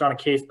assessed on a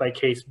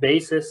case-by-case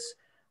basis.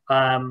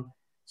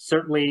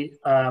 Certainly,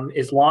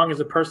 as long as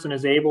a person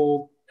is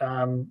able,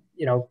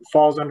 you know,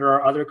 falls under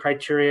our other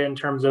criteria in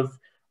terms of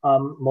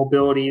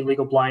mobility,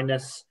 legal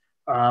blindness,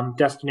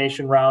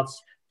 destination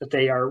routes, that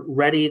they are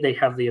ready, they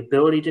have the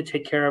ability to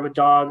take care of a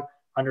dog,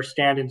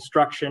 understand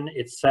instruction,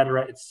 et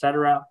cetera, et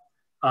cetera.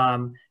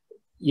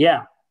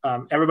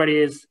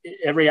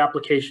 Every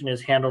application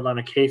is handled on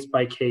a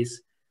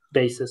case-by-case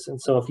basis. And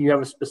so if you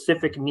have a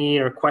specific need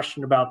or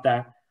question about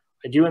that,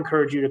 I do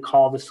encourage you to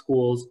call the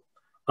schools.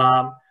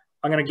 I'm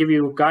going to give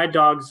you Guide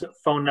Dog's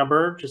phone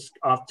number just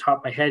off the top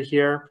of my head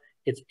here.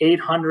 It's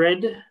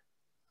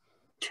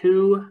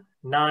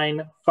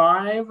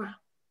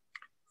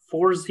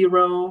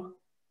 800-295-4045.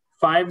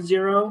 50.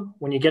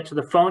 When you get to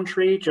the phone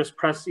tree, just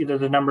press either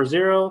the number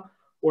 0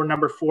 or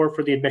number 4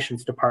 for the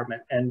admissions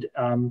department. And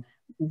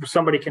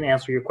somebody can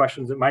answer your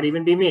questions. It might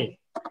even be me.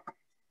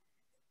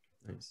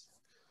 Nice.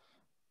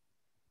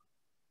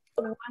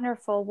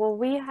 Wonderful. Well,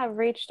 we have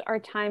reached our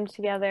time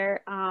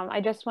together.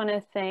 I just want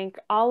to thank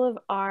all of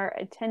our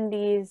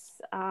attendees.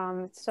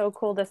 It's so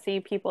cool to see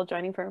people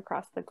joining from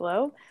across the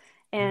globe.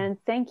 And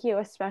thank you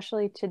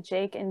especially to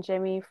Jake and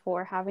Jimmy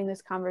for having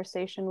this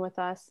conversation with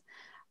us.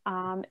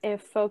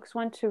 If folks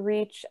want to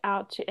reach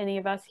out to any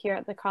of us here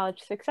at the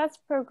College Success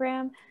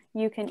Program,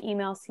 you can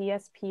email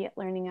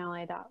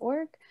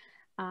csp@learningally.org.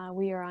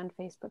 We are on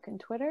Facebook and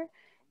Twitter.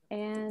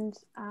 And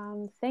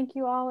thank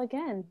you all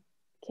again.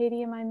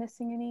 Katie, am I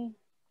missing any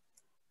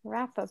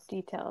wrap-up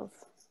details?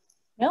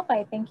 Nope,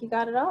 I think you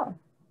got it all.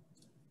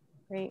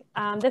 Great.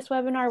 This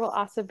webinar will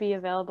also be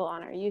available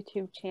on our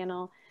YouTube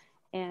channel,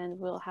 and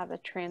we'll have a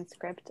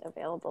transcript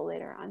available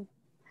later on.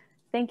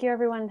 Thank you,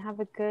 everyone. Have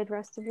a good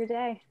rest of your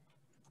day.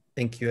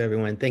 Thank you,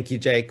 everyone. Thank you,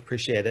 Jake.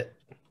 Appreciate it.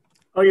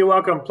 Oh, you're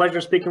welcome.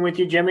 Pleasure speaking with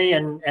you, Jimmy,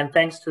 and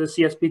thanks to the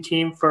CSP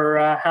team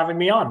for having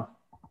me on.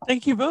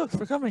 Thank you both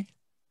for coming.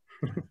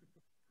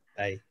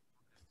 Bye.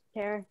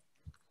 Care.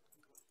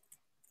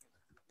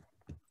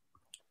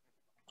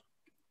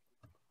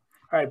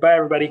 All right, bye,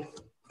 everybody.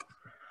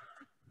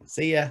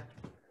 See ya.